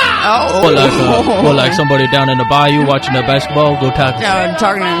 Or like somebody down in the bayou watching the basketball. Go talk. No, I'm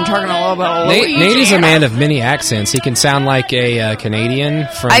talking a little bit. Nate is a man of many accents. He can sound like a Canadian.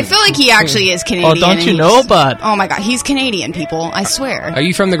 I feel like he actually is Canadian. Oh, don't you know? But oh my God, he's Canadian, people. I swear. Are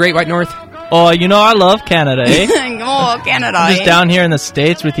you from the Great White North? Oh, I love Canada, eh? Oh, Canada. I'm just down here in the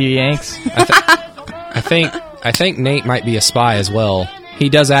States with you Yanks. I think Nate might be a spy as well. He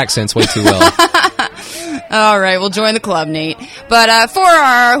does accents way too well. All right, we'll join the club, Nate. But for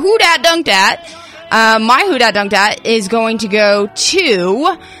our Who Dat Dunk Dat, my Who Dat Dunk Dat is going to go to...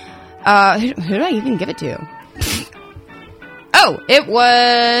 who did I even give it to? Oh, it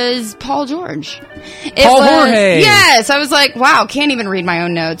was Paul George. Jorge. Yes, I was like, wow, can't even read my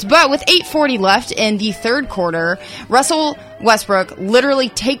own notes. But with 8:40 left in the third quarter, Russell Westbrook literally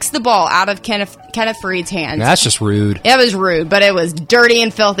takes the ball out of Kenneth Faried's hands. That's just rude. It was rude, but it was dirty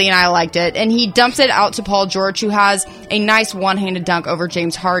and filthy, and I liked it. And he dumps it out to Paul George, who has a nice one-handed dunk over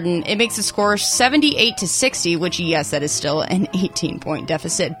James Harden. It makes the score 78-60, which, yes, that is still an 18-point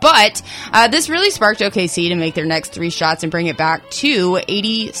deficit. But this really sparked OKC to make their next 3 shots and bring it back to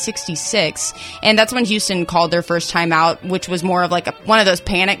 80-66. And that's when Houston called their first timeout, which was more of like one of those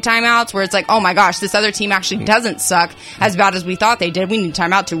panic timeouts where it's like, oh my gosh, this other team actually doesn't suck as bad as we thought they did. We need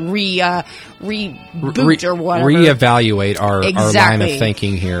timeout to reboot or whatever. Reevaluate our line of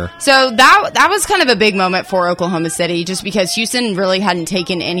thinking here. So that was kind of a big moment for Oklahoma City, just because Houston really hadn't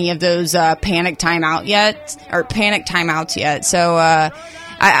taken any of those panic timeouts yet. So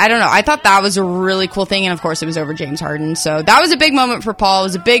I don't know. I thought that was a really cool thing, and of course it was over James Harden. So that was a big moment for Paul. It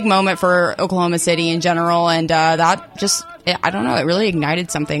was a big moment for Oklahoma City in general, and that just, I don't know, it really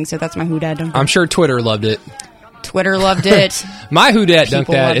ignited something. So that's my Who Dat Dunk Dat. I'm sure Twitter loved it. Twitter loved it. My Who Dat Dunk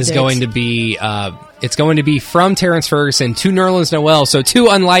Dat is going to be it's going to be from Terrence Ferguson to Nerlens Noel. So 2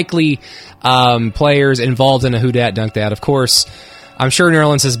 unlikely players involved in a Who Dat Dunk Dat. Of course, I'm sure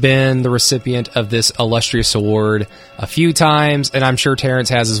Nerlens has been the recipient of this illustrious award a few times, and I'm sure Terrence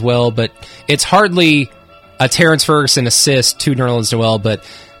has as well, but it's hardly a Terrence Ferguson assist to Nerlens Noel. But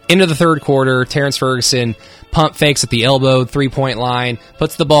into the third quarter, Terrence Ferguson pump fakes at the elbow, 3-point line,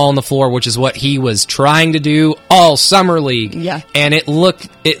 puts the ball on the floor, which is what he was trying to do all summer league. Yeah. And it looked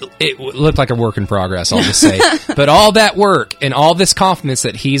like a work in progress, I'll just say. But all that work and all this confidence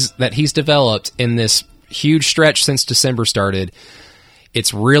that he's developed in this huge stretch since December started,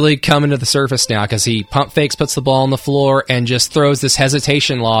 it's really coming to the surface now, because he pump fakes, puts the ball on the floor, and just throws this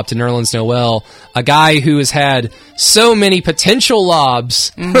hesitation lob to Nerlens Noel, a guy who has had so many potential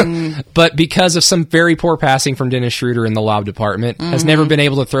lobs, but because of some very poor passing from Dennis Schroeder in the lob department, has never been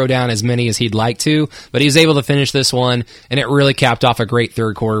able to throw down as many as he'd like to, but he was able to finish this one, and it really capped off a great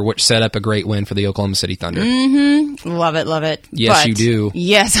third quarter, which set up a great win for the Oklahoma City Thunder. Love it. Yes, you do.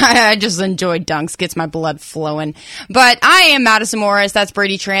 Yes, I just enjoy dunks. Gets my blood flowing. But I am Madison Morris. That's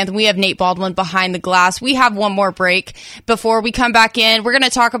Brady Trantham. We have Nate Baldwin behind the glass. We have one more break before we come back in. We're going to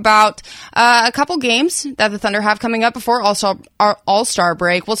talk about a couple games that the Thunder have coming up before All-Star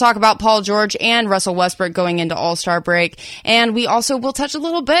break. We'll talk about Paul George and Russell Westbrook going into All-Star break. And we also will touch a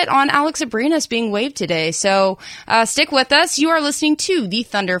little bit on Alex Abrinas being waived today. So stick with us. You are listening to the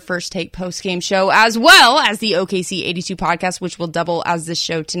Thunder First Take postgame show, as well as the OKC 82 podcast, which will double as this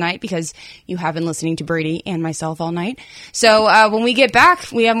show tonight because you have been listening to Brady and myself all night. So when we get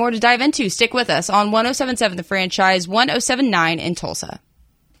back, we have more to dive into. Stick with us on 107.7 The Franchise, 107.9 in Tulsa.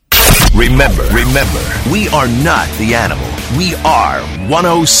 Remember, we are not the animal. We are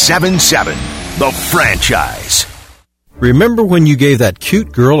 107.7 The Franchise. Remember when you gave that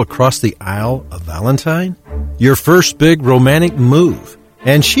cute girl across the aisle a Valentine? Your first big romantic move.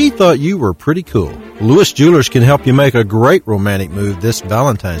 And she thought you were pretty cool. Lewis Jewelers can help you make a great romantic move this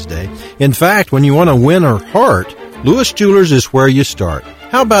Valentine's Day. In fact, when you want to win her heart, Lewis Jewelers is where you start.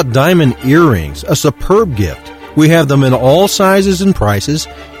 How about diamond earrings, a superb gift? We have them in all sizes and prices,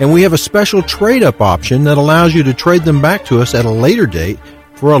 and we have a special trade-up option that allows you to trade them back to us at a later date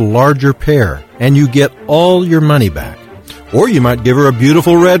for a larger pair, and you get all your money back. Or you might give her a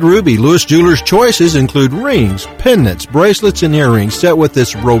beautiful red ruby. Lewis Jewelers' choices include rings, pendants, bracelets, and earrings set with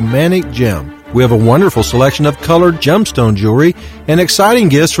this romantic gem. We have a wonderful selection of colored gemstone jewelry and exciting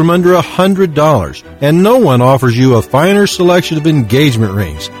gifts from under $100. And no one offers you a finer selection of engagement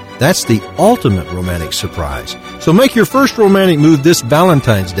rings. That's the ultimate romantic surprise. So make your first romantic move this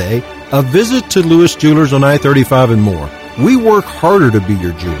Valentine's Day a visit to Lewis Jewelers on I-35 and more. We work harder to be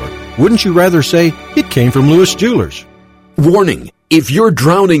your jeweler. Wouldn't you rather say it came from Lewis Jewelers? Warning. If you're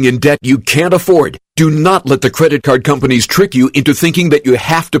drowning in debt you can't afford, do not let the credit card companies trick you into thinking that you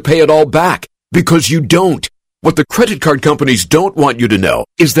have to pay it all back, because you don't. What the credit card companies don't want you to know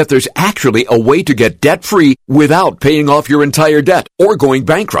is that there's actually a way to get debt-free without paying off your entire debt or going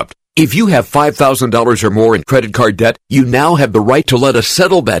bankrupt. If you have $5,000 or more in credit card debt, you now have the right to let us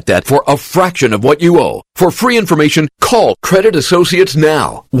settle that debt for a fraction of what you owe. For free information, call Credit Associates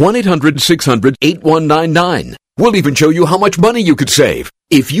now. 1-800-600-8199. We'll even show you how much money you could save.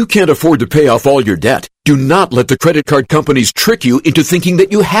 If you can't afford to pay off all your debt, do not let the credit card companies trick you into thinking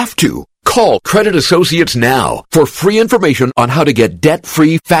that you have to. Call Credit Associates now for free information on how to get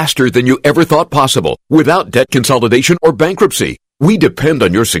debt-free faster than you ever thought possible without debt consolidation or bankruptcy. We depend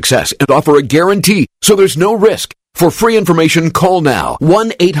on your success and offer a guarantee, so there's no risk. For free information, call now.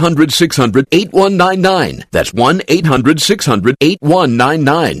 1-800-600-8199. That's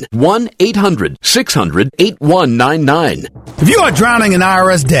 1-800-600-8199. 1-800-600-8199. If you are drowning in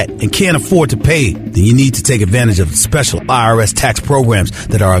IRS debt and can't afford to pay, then you need to take advantage of the special IRS tax programs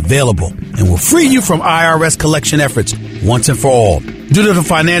that are available and will free you from IRS collection efforts once and for all. Due to the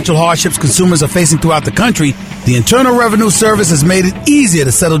financial hardships consumers are facing throughout the country, the Internal Revenue Service has made it easier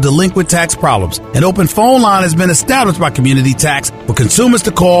to settle delinquent tax problems. An open phone line has been established by Community Tax for consumers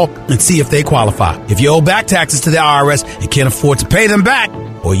to call and see if they qualify. If you owe back taxes to the IRS and can't afford to pay them back,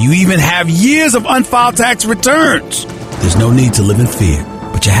 or you even have years of unfiled tax returns, there's no need to live in fear.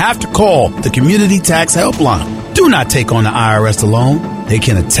 But you have to call the Community Tax Helpline. Do not take on the IRS alone. They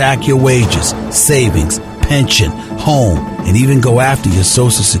can attack your wages, savings, pension, home, and even go after your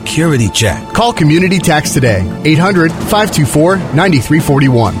Social Security check. Call Community Tax today.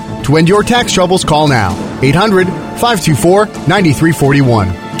 800-524-9341. To end your tax troubles, call now.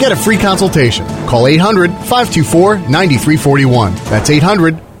 800-524-9341. Get a free consultation. Call 800-524-9341. That's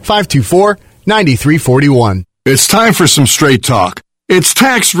 800-524-9341. It's time for some straight talk. It's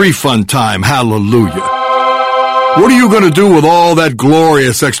tax refund time. Hallelujah. What are you going to do with all that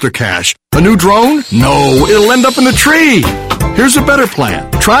glorious extra cash? A new drone? No, it'll end up in the tree. Here's a better plan.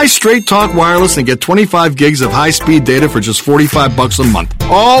 Try Straight Talk Wireless and get 25 gigs of high-speed data for just $45 a month.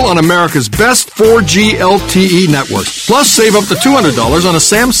 All on America's best 4G LTE network. Plus, save up to $200 on a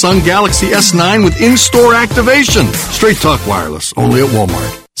Samsung Galaxy S9 with in-store activation. Straight Talk Wireless, only at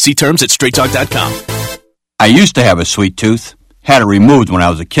Walmart. See terms at straighttalk.com. I used to have a sweet tooth. Had it removed when I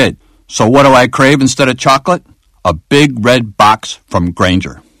was a kid. So what do I crave instead of chocolate? A big red box from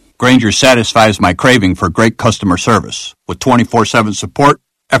Grainger. Grainger satisfies my craving for great customer service with 24/7 support,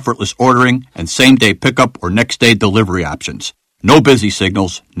 effortless ordering, and same-day pickup or next-day delivery options. No busy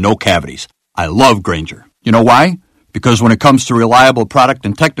signals, no cavities. I love Grainger. You know why? Because when it comes to reliable product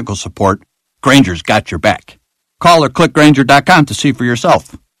and technical support, Grainger's got your back. Call or click Grainger.com to see for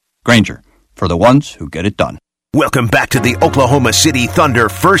yourself. Grainger, for the ones who get it done. Welcome back to the Oklahoma City Thunder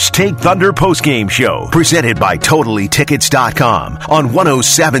First Take Thunder postgame show, presented by TotallyTickets.com on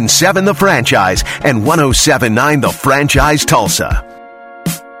 107.7 The Franchise and 107.9 The Franchise Tulsa.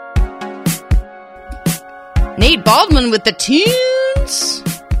 Nate Baldwin with the tunes.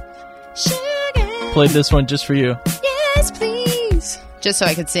 Played this one just for you. Yes, please. Just so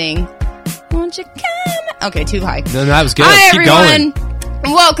I could sing. Won't you come? Okay, too high. No, that was good. Hi, Keep everyone. going.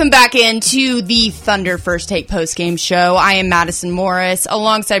 Welcome back into the Thunder First Take postgame show. I am Madison Morris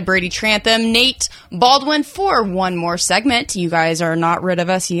alongside Brady Trantham, Nate Baldwin for one more segment. You guys are not rid of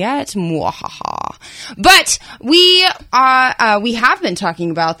us yet. Mwahaha. But we have been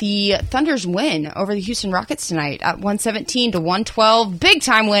talking about the Thunder's win over the Houston Rockets tonight at 117-112. Big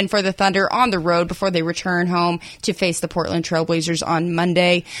time win for the Thunder on the road before they return home to face the Portland Trailblazers on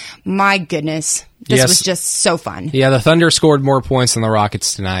Monday. My goodness. This was just so fun. Yeah, the Thunder scored more points than the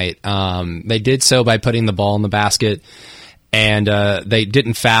Rockets tonight. They did so by putting the ball in the basket, and they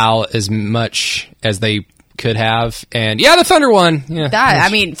didn't foul as much as they could have. And yeah, the Thunder won. Yeah. I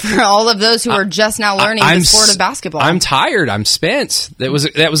mean, for all of those who are just now learning the sport of basketball. I'm tired. I'm spent. That was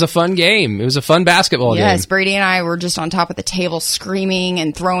a fun game. It was a fun basketball game. Yes, Brady and I were just on top of the table screaming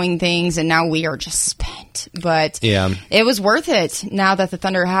and throwing things, and now we are just spent. But yeah, it was worth it now that the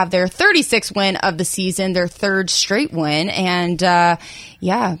Thunder have their 36th win of the season, their third straight win, and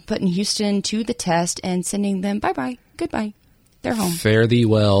putting Houston to the test and sending them bye-bye, goodbye. They're home. Fare thee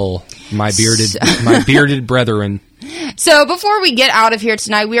well, my bearded brethren. So before we get out of here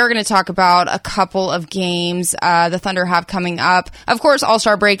tonight, we are going to talk about a couple of games the Thunder have coming up. Of course,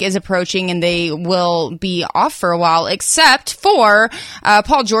 All-Star break is approaching, and they will be off for a while, except for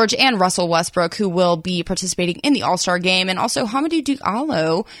Paul George and Russell Westbrook, who will be participating in the All-Star game, and also Hamidou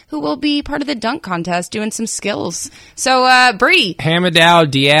Diallo, who will be part of the dunk contest doing some skills. So, Brady.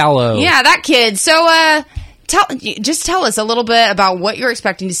 Hamidou Diallo. Yeah, that kid. So, Tell us a little bit about what you're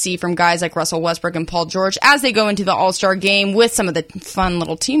expecting to see from guys like Russell Westbrook and Paul George as they go into the All-Star game with some of the fun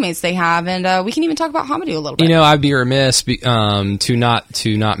little teammates they have, and we can even talk about Hamidou a little bit. I'd be remiss to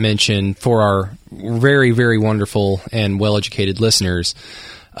not mention for our very, very wonderful and well-educated listeners.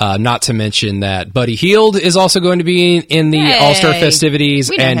 Not to mention that Buddy Hield is also going to be in the All-Star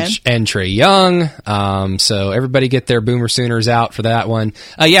festivities, and Trae Young. So everybody get their Boomer Sooners out for that one.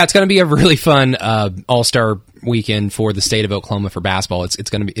 It's going to be a really fun All-Star weekend for the state of Oklahoma for basketball. It's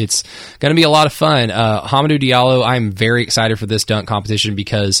going to be a lot of fun. Hamidou Diallo, I'm very excited for this dunk competition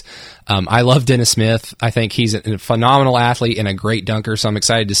because I love Dennis Smith. I think he's a phenomenal athlete and a great dunker, so I'm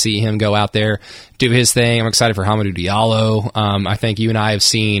excited to see him go out there, do his thing. I'm excited for Hamidou Diallo. I think you and I have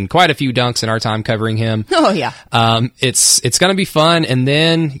seen quite a few dunks in our time covering him. Oh, yeah. It's going to be fun. And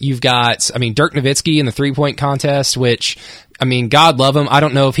then you've got, Dirk Nowitzki in the three-point contest, which, God love him. I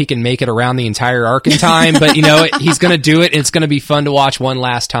don't know if he can make it around the entire arc in time, but, he's going to do it. And it's going to be fun to watch one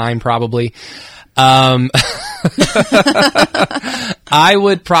last time, probably. I'd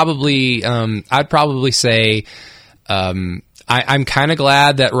probably say, I'm kind of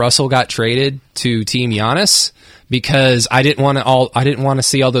glad that Russell got traded to Team Giannis because I didn't want to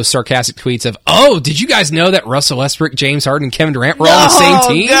see all those sarcastic tweets of, oh, did you guys know that Russell Westbrook, James Harden, and Kevin Durant were all on the same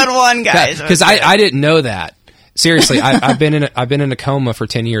team? Good one, guys. Because I didn't know that. Seriously, I've been in a coma for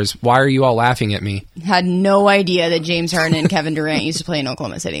 10 years. Why are you all laughing at me? Had no idea that James Harden and Kevin Durant used to play in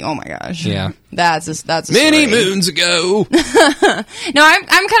Oklahoma City. Oh my gosh. Yeah. That's a many story. moons ago. No, I'm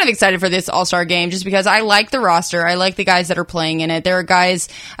kind of excited for this All-Star game just because I like the roster. I like the guys that are playing in it. There are guys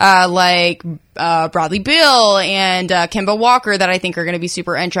like Bradley Beal and Kemba Walker that I think are going to be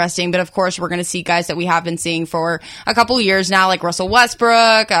super interesting. But of course, we're going to see guys that we have been seeing for a couple years now, like Russell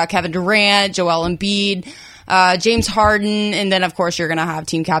Westbrook, Kevin Durant, Joel Embiid, James Harden, and then of course you're going to have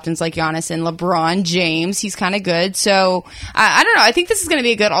team captains like Giannis and LeBron James. He's kind of good. So I don't know. I think this is going to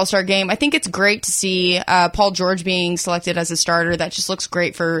be a good All-Star game. I think it's great to see Paul George being selected as a starter. That just looks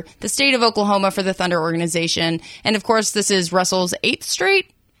great for the state of Oklahoma, for the Thunder organization. And of course, this is Russell's 8th straight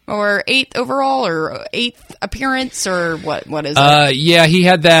or 8th overall or 8th appearance or what is it? Yeah, he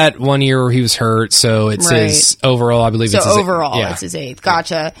had that 1 year where he was hurt, so it's his overall, I believe. So it's his overall, it's his 8th.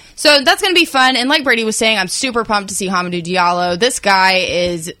 Gotcha. So that's going to be fun. And like Brady was saying, I'm super pumped to see Hamidou Diallo. This guy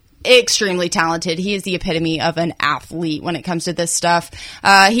is extremely talented. He is the epitome of an athlete when it comes to this stuff.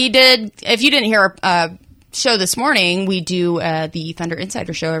 He did, if you didn't hear show this morning, we do the Thunder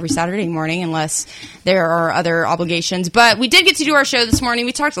Insider show every Saturday morning unless there are other obligations, but we did get to do our show this morning.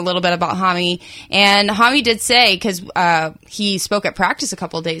 We talked a little bit about Hami, and Hami did say, because he spoke at practice a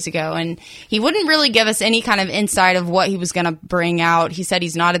couple of days ago, and he wouldn't really give us any kind of insight of what he was going to bring out. He said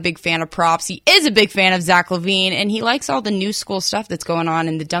he's not a big fan of props. He is a big fan of Zach LaVine, and he likes all the new school stuff that's going on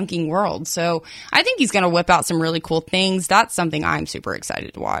in the dunking world. So I think he's going to whip out some really cool things. That's something I'm super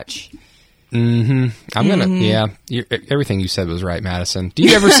excited to watch. I'm gonna, everything you said was right, Madison. Do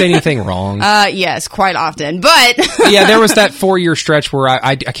you ever say anything wrong? Yes, quite often, but yeah, there was that 4-year stretch where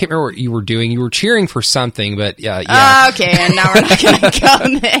I can't remember what you were doing. You were cheering for something, but yeah. Okay, and now we're not gonna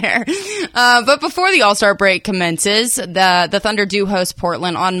go there. But before the All-Star break commences, the Thunder do host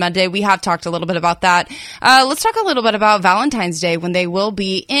Portland on Monday. We have talked a little bit about that. Let's talk a little bit about Valentine's Day when they will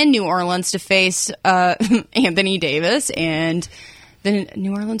be in New Orleans to face Anthony Davis and the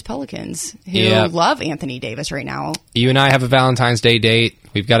New Orleans Pelicans, who love Anthony Davis right now. You and I have a Valentine's Day date.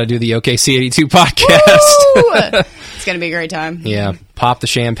 We've got to do the OKC 82 podcast. It's going to be a great time. Yeah. Pop the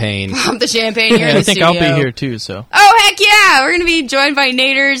champagne. Pop the champagne here in the studio. I think I'll be here too, so. Oh, heck yeah. We're going to be joined by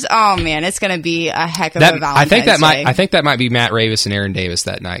Naders. Oh, man, it's going to be a heck of a Valentine's Day. I think that might be Matt Ravis and Aaron Davis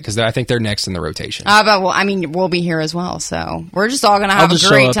that night, because I think they're next in the rotation. But we'll be here as well, so we're just all going to have a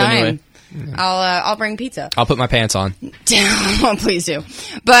great time. Anyway. I'll bring pizza. I'll put my pants on. Please do.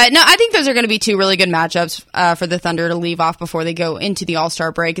 But no, I think those are going to be two really good matchups for the Thunder to leave off before they go into the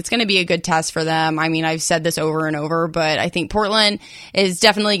All-Star break. It's going to be a good test for them. I mean, I've said this over and over, but I think Portland is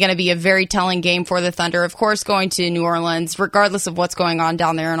definitely going to be a very telling game for the Thunder. Of course, going to New Orleans, regardless of what's going on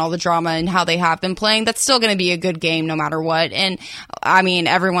down there and all the drama and how they have been playing, that's still going to be a good game no matter what. And I mean,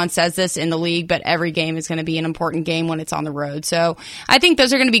 everyone says this in the league, but every game is going to be an important game when it's on the road. So I think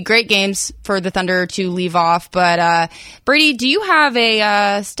those are going to be great games for the Thunder to leave off. But Brady, do you have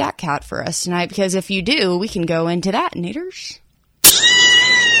a stat cat for us tonight? Because if you do, we can go into that, Naders.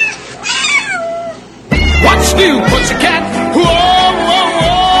 What's new, pussycat? Whoa, whoa,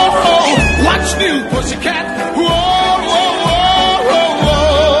 whoa, whoa. What's new, pussycat? Whoa, whoa, whoa,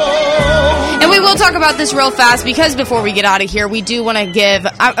 whoa. And we will talk about this real fast because before we get out of here, we do want to give...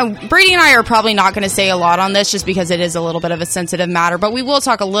 Brady and I are probably not going to say a lot on this just because it is a little bit of a sensitive matter, but we will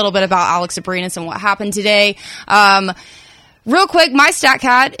talk a little bit about Alex Abrines and what happened today. Real quick, my stat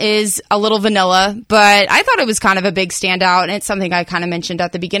cat is a little vanilla, but I thought it was kind of a big standout, and it's something I kind of mentioned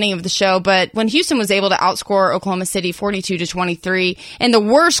at the beginning of the show. But when Houston was able to outscore Oklahoma City 42-23 in the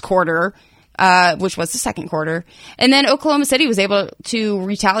worst quarter, which was the second quarter, and then Oklahoma City was able to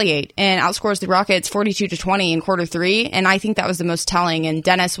retaliate and outscores the Rockets 42-20 in quarter 3, and I think that was the most telling. And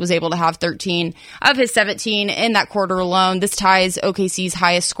Dennis was able to have 13 of his 17 in that quarter alone. This ties OKC's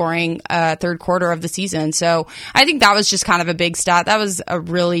highest scoring third quarter of the season. So I think that was just kind of a big stat. That was a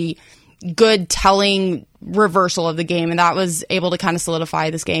really good telling reversal of the game, and that was able to kind of solidify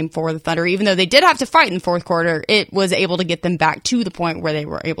this game for the Thunder. Even though they did have to fight in the fourth quarter, it was able to get them back to the point where they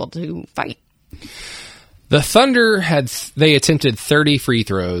were able to fight. The Thunder they attempted 30 free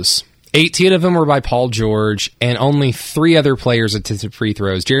throws. 18 of them were by Paul George, and only 3 other players attempted free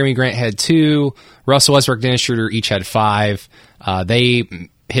throws. Jeremy Grant had 2. Russell Westbrook, Dennis Schroeder each had 5. They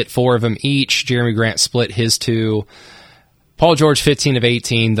hit 4 of them each. Jeremy Grant split his 2. Paul George, 15 of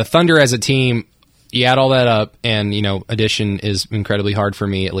 18. The Thunder as a team, you add all that up, and, addition is incredibly hard for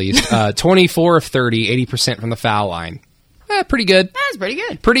me, at least. 24 of 30, 80% from the foul line. Pretty good. That's pretty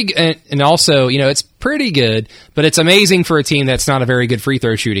good. Pretty good. And also, it's pretty good, but it's amazing for a team that's not a very good free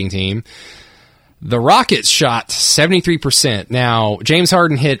throw shooting team. The Rockets shot 73%. Now, James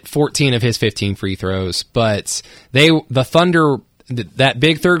Harden hit 14 of his 15 free throws, but the Thunder, that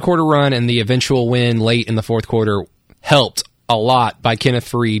big third quarter run and the eventual win late in the fourth quarter helped a lot by Kenneth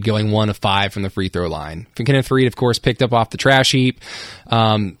Faried going 1 of 5 from the free throw line. Kenneth Faried, of course, picked up off the trash heap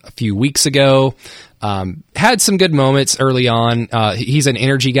a few weeks ago. Had some good moments early on. He's an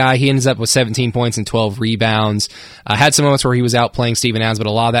energy guy. He ends up with 17 points and 12 rebounds. Had some moments where he was outplaying Steven Adams, but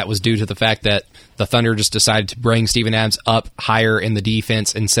a lot of that was due to the fact that the Thunder just decided to bring Steven Adams up higher in the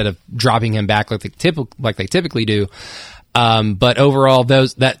defense instead of dropping him back like they typically do. But overall,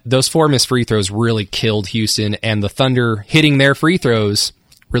 those 4 missed free throws really killed Houston, and the Thunder hitting their free throws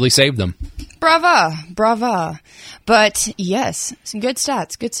really saved them. Brava. But yes, some good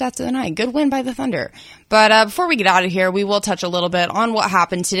stats of the night. Good win by the Thunder. But before we get out of here, we will touch a little bit on what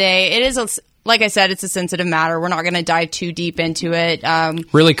happened today. It is, like I said, it's a sensitive matter. We're not going to dive too deep into it.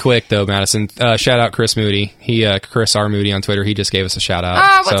 Really quick, though, Madison, shout out Chris Moody. Chris R. Moody on Twitter, he just gave us a shout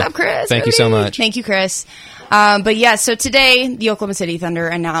out. What's up, Chris? Thank you so much. Thank you, Chris. But yeah, so today the Oklahoma City Thunder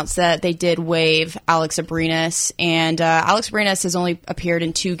announced that they did waive Alex Abrines, and Alex Abrines has only appeared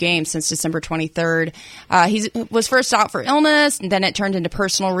in 2 games since December 23rd. He was first out for illness, and then it turned into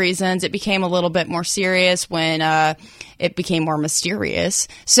personal reasons. It became a little bit more serious when it became more mysterious.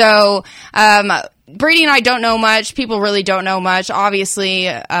 So Brady and I don't know much. People really don't know much. Obviously,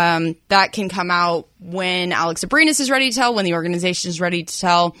 that can come out when Alex Abrines is ready to tell, when the organization is ready to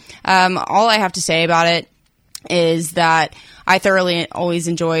tell. All I have to say about it is that I thoroughly always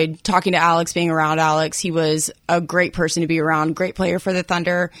enjoyed talking to Alex, being around Alex. He was a great person to be around, great player for the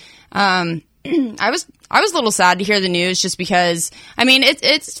Thunder. I was a little sad to hear the news just because,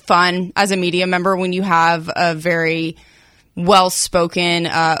 it's fun as a media member when you have a very well-spoken,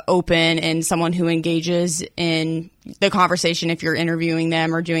 open, and someone who engages in the conversation if you're interviewing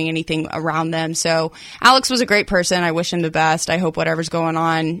them or doing anything around them. So Alex was a great person. I wish him the best. I hope whatever's going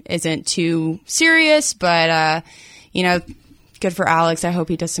on isn't too serious, but good for Alex. I hope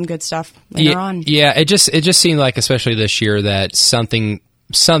he does some good stuff later on. Yeah, it just seemed like, especially this year, that something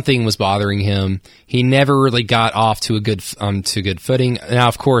was bothering him. He never really got off to a good footing. Now,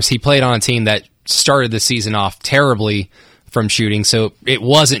 of course, he played on a team that started the season off terribly from shooting, so it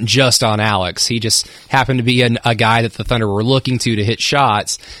wasn't just on Alex. He just happened to be a guy that the Thunder were looking to hit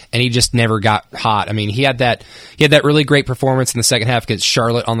shots, and he just never got hot. He had that really great performance in the second half against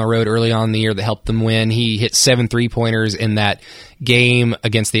Charlotte on the road early on in the year that helped them win. He hit 7 3-pointers in that game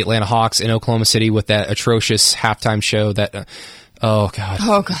against the Atlanta Hawks in Oklahoma City with that atrocious halftime show that oh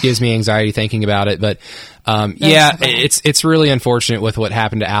God, gives me anxiety thinking about it. But it's really unfortunate with what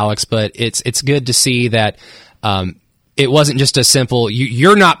happened to Alex, but it's good to see that it wasn't just a simple,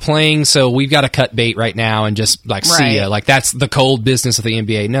 you're not playing, so we've got to cut bait right now and just see ya. Like, that's the cold business of the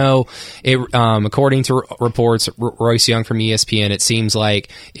NBA. No, according to reports, Royce Young from ESPN, it seems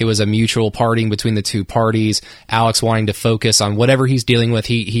like it was a mutual parting between the two parties. Alex wanting to focus on whatever he's dealing with.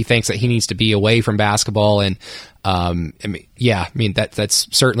 He thinks that he needs to be away from basketball, and that's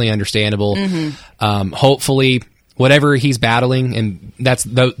certainly understandable. Hopefully, whatever he's battling, and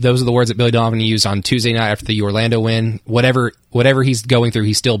those are the words that Billy Donovan used on Tuesday night after the Orlando win. Whatever he's going through,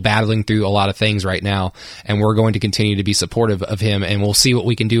 he's still battling through a lot of things right now, and we're going to continue to be supportive of him, and we'll see what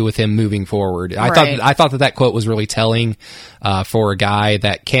we can do with him moving forward. I thought that quote was really telling for a guy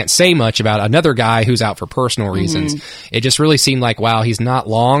that can't say much about another guy who's out for personal reasons. It just really seemed like, wow, he's not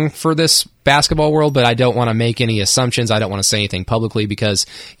long for this basketball world, but I don't want to make any assumptions. I don't want to say anything publicly because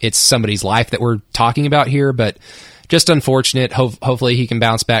it's somebody's life that we're talking about here, but just unfortunate. Hopefully he can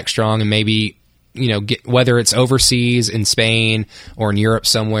bounce back strong and maybe, whether it's overseas in Spain or in Europe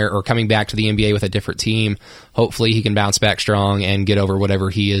somewhere or coming back to the NBA with a different team, hopefully he can bounce back strong and get over whatever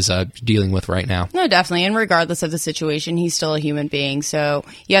he is dealing with right now. No, definitely. And regardless of the situation, he's still a human being. So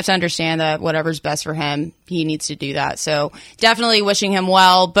you have to understand that whatever's best for him, he needs to do that. So definitely wishing him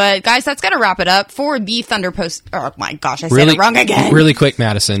well. But guys, that's going to wrap it up for the Thunder Post. Oh my gosh, I said it wrong again. Really quick,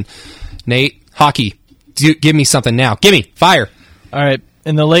 Madison. Nate, hockey. Give me something now. Give me. Fire. All right.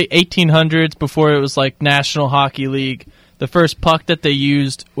 In the late 1800s, before it was like National Hockey League, the first puck that they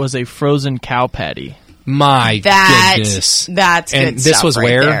used was a frozen cow patty. My goodness. That's good. And this stuff was right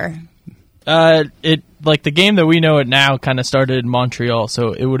where? There. The game that we know it now kind of started in Montreal,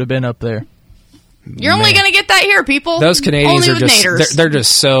 so it would have been up there. You're only going to get that here, people. Those Canadians only are just they're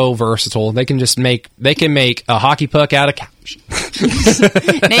just so versatile. They can make a hockey puck out of couch.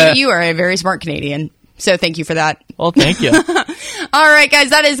 Nate, you are a very smart Canadian. So thank you for that. Well, thank you. All right, guys,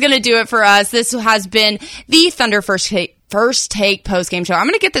 that is going to do it for us. This has been the Thunder First Take post-game show. I'm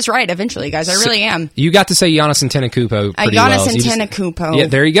going to get this right eventually, guys. I really am. You got to say Giannis Antetokounmpo pretty well. Giannis Antetokounmpo. Yeah,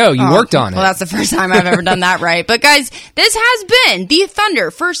 there you go. You worked on it. Well, that's the first time I've ever done that right. But, guys, this has been the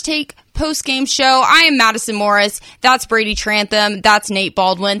Thunder First Take post-game show. I am Madison Morris. That's Brady Trantham. That's Nate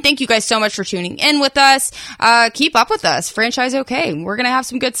Baldwin. Thank you guys so much for tuning in with us. Keep up with us. Franchise OK. We're going to have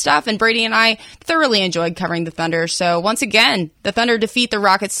some good stuff, and Brady and I thoroughly enjoyed covering the Thunder. So once again, the Thunder defeat the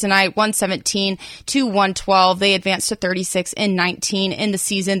Rockets tonight, 117-112. They advance to 36-19 in the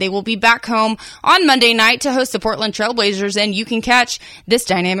season. They will be back home on Monday night to host the Portland Trailblazers, and you can catch this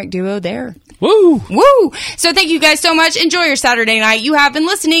dynamic duo there. Woo! Woo! So thank you guys so much. Enjoy your Saturday night. You have been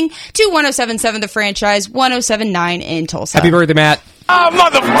listening to 107.7 The Franchise, 107.9 in Tulsa. Happy birthday, Matt.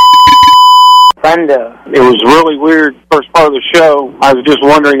 Thunder. It was really weird first part of the show. I was just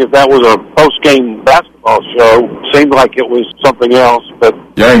wondering if that was a post-game basketball show. Seemed like it was something else, but...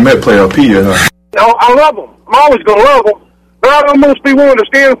 Yeah, I ain't met Player P yet, huh? No, I love them. I'm always going to love them. But I'd almost be willing to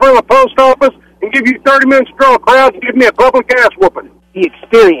stand in front of the post office and give you 30 minutes to draw a crowd and give me a public ass whooping. The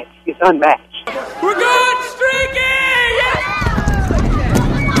experience is unmatched. We're good, streaky! Yeah!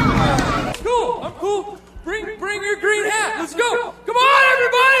 Cool, I'm cool. Bring your green hat. Let's go.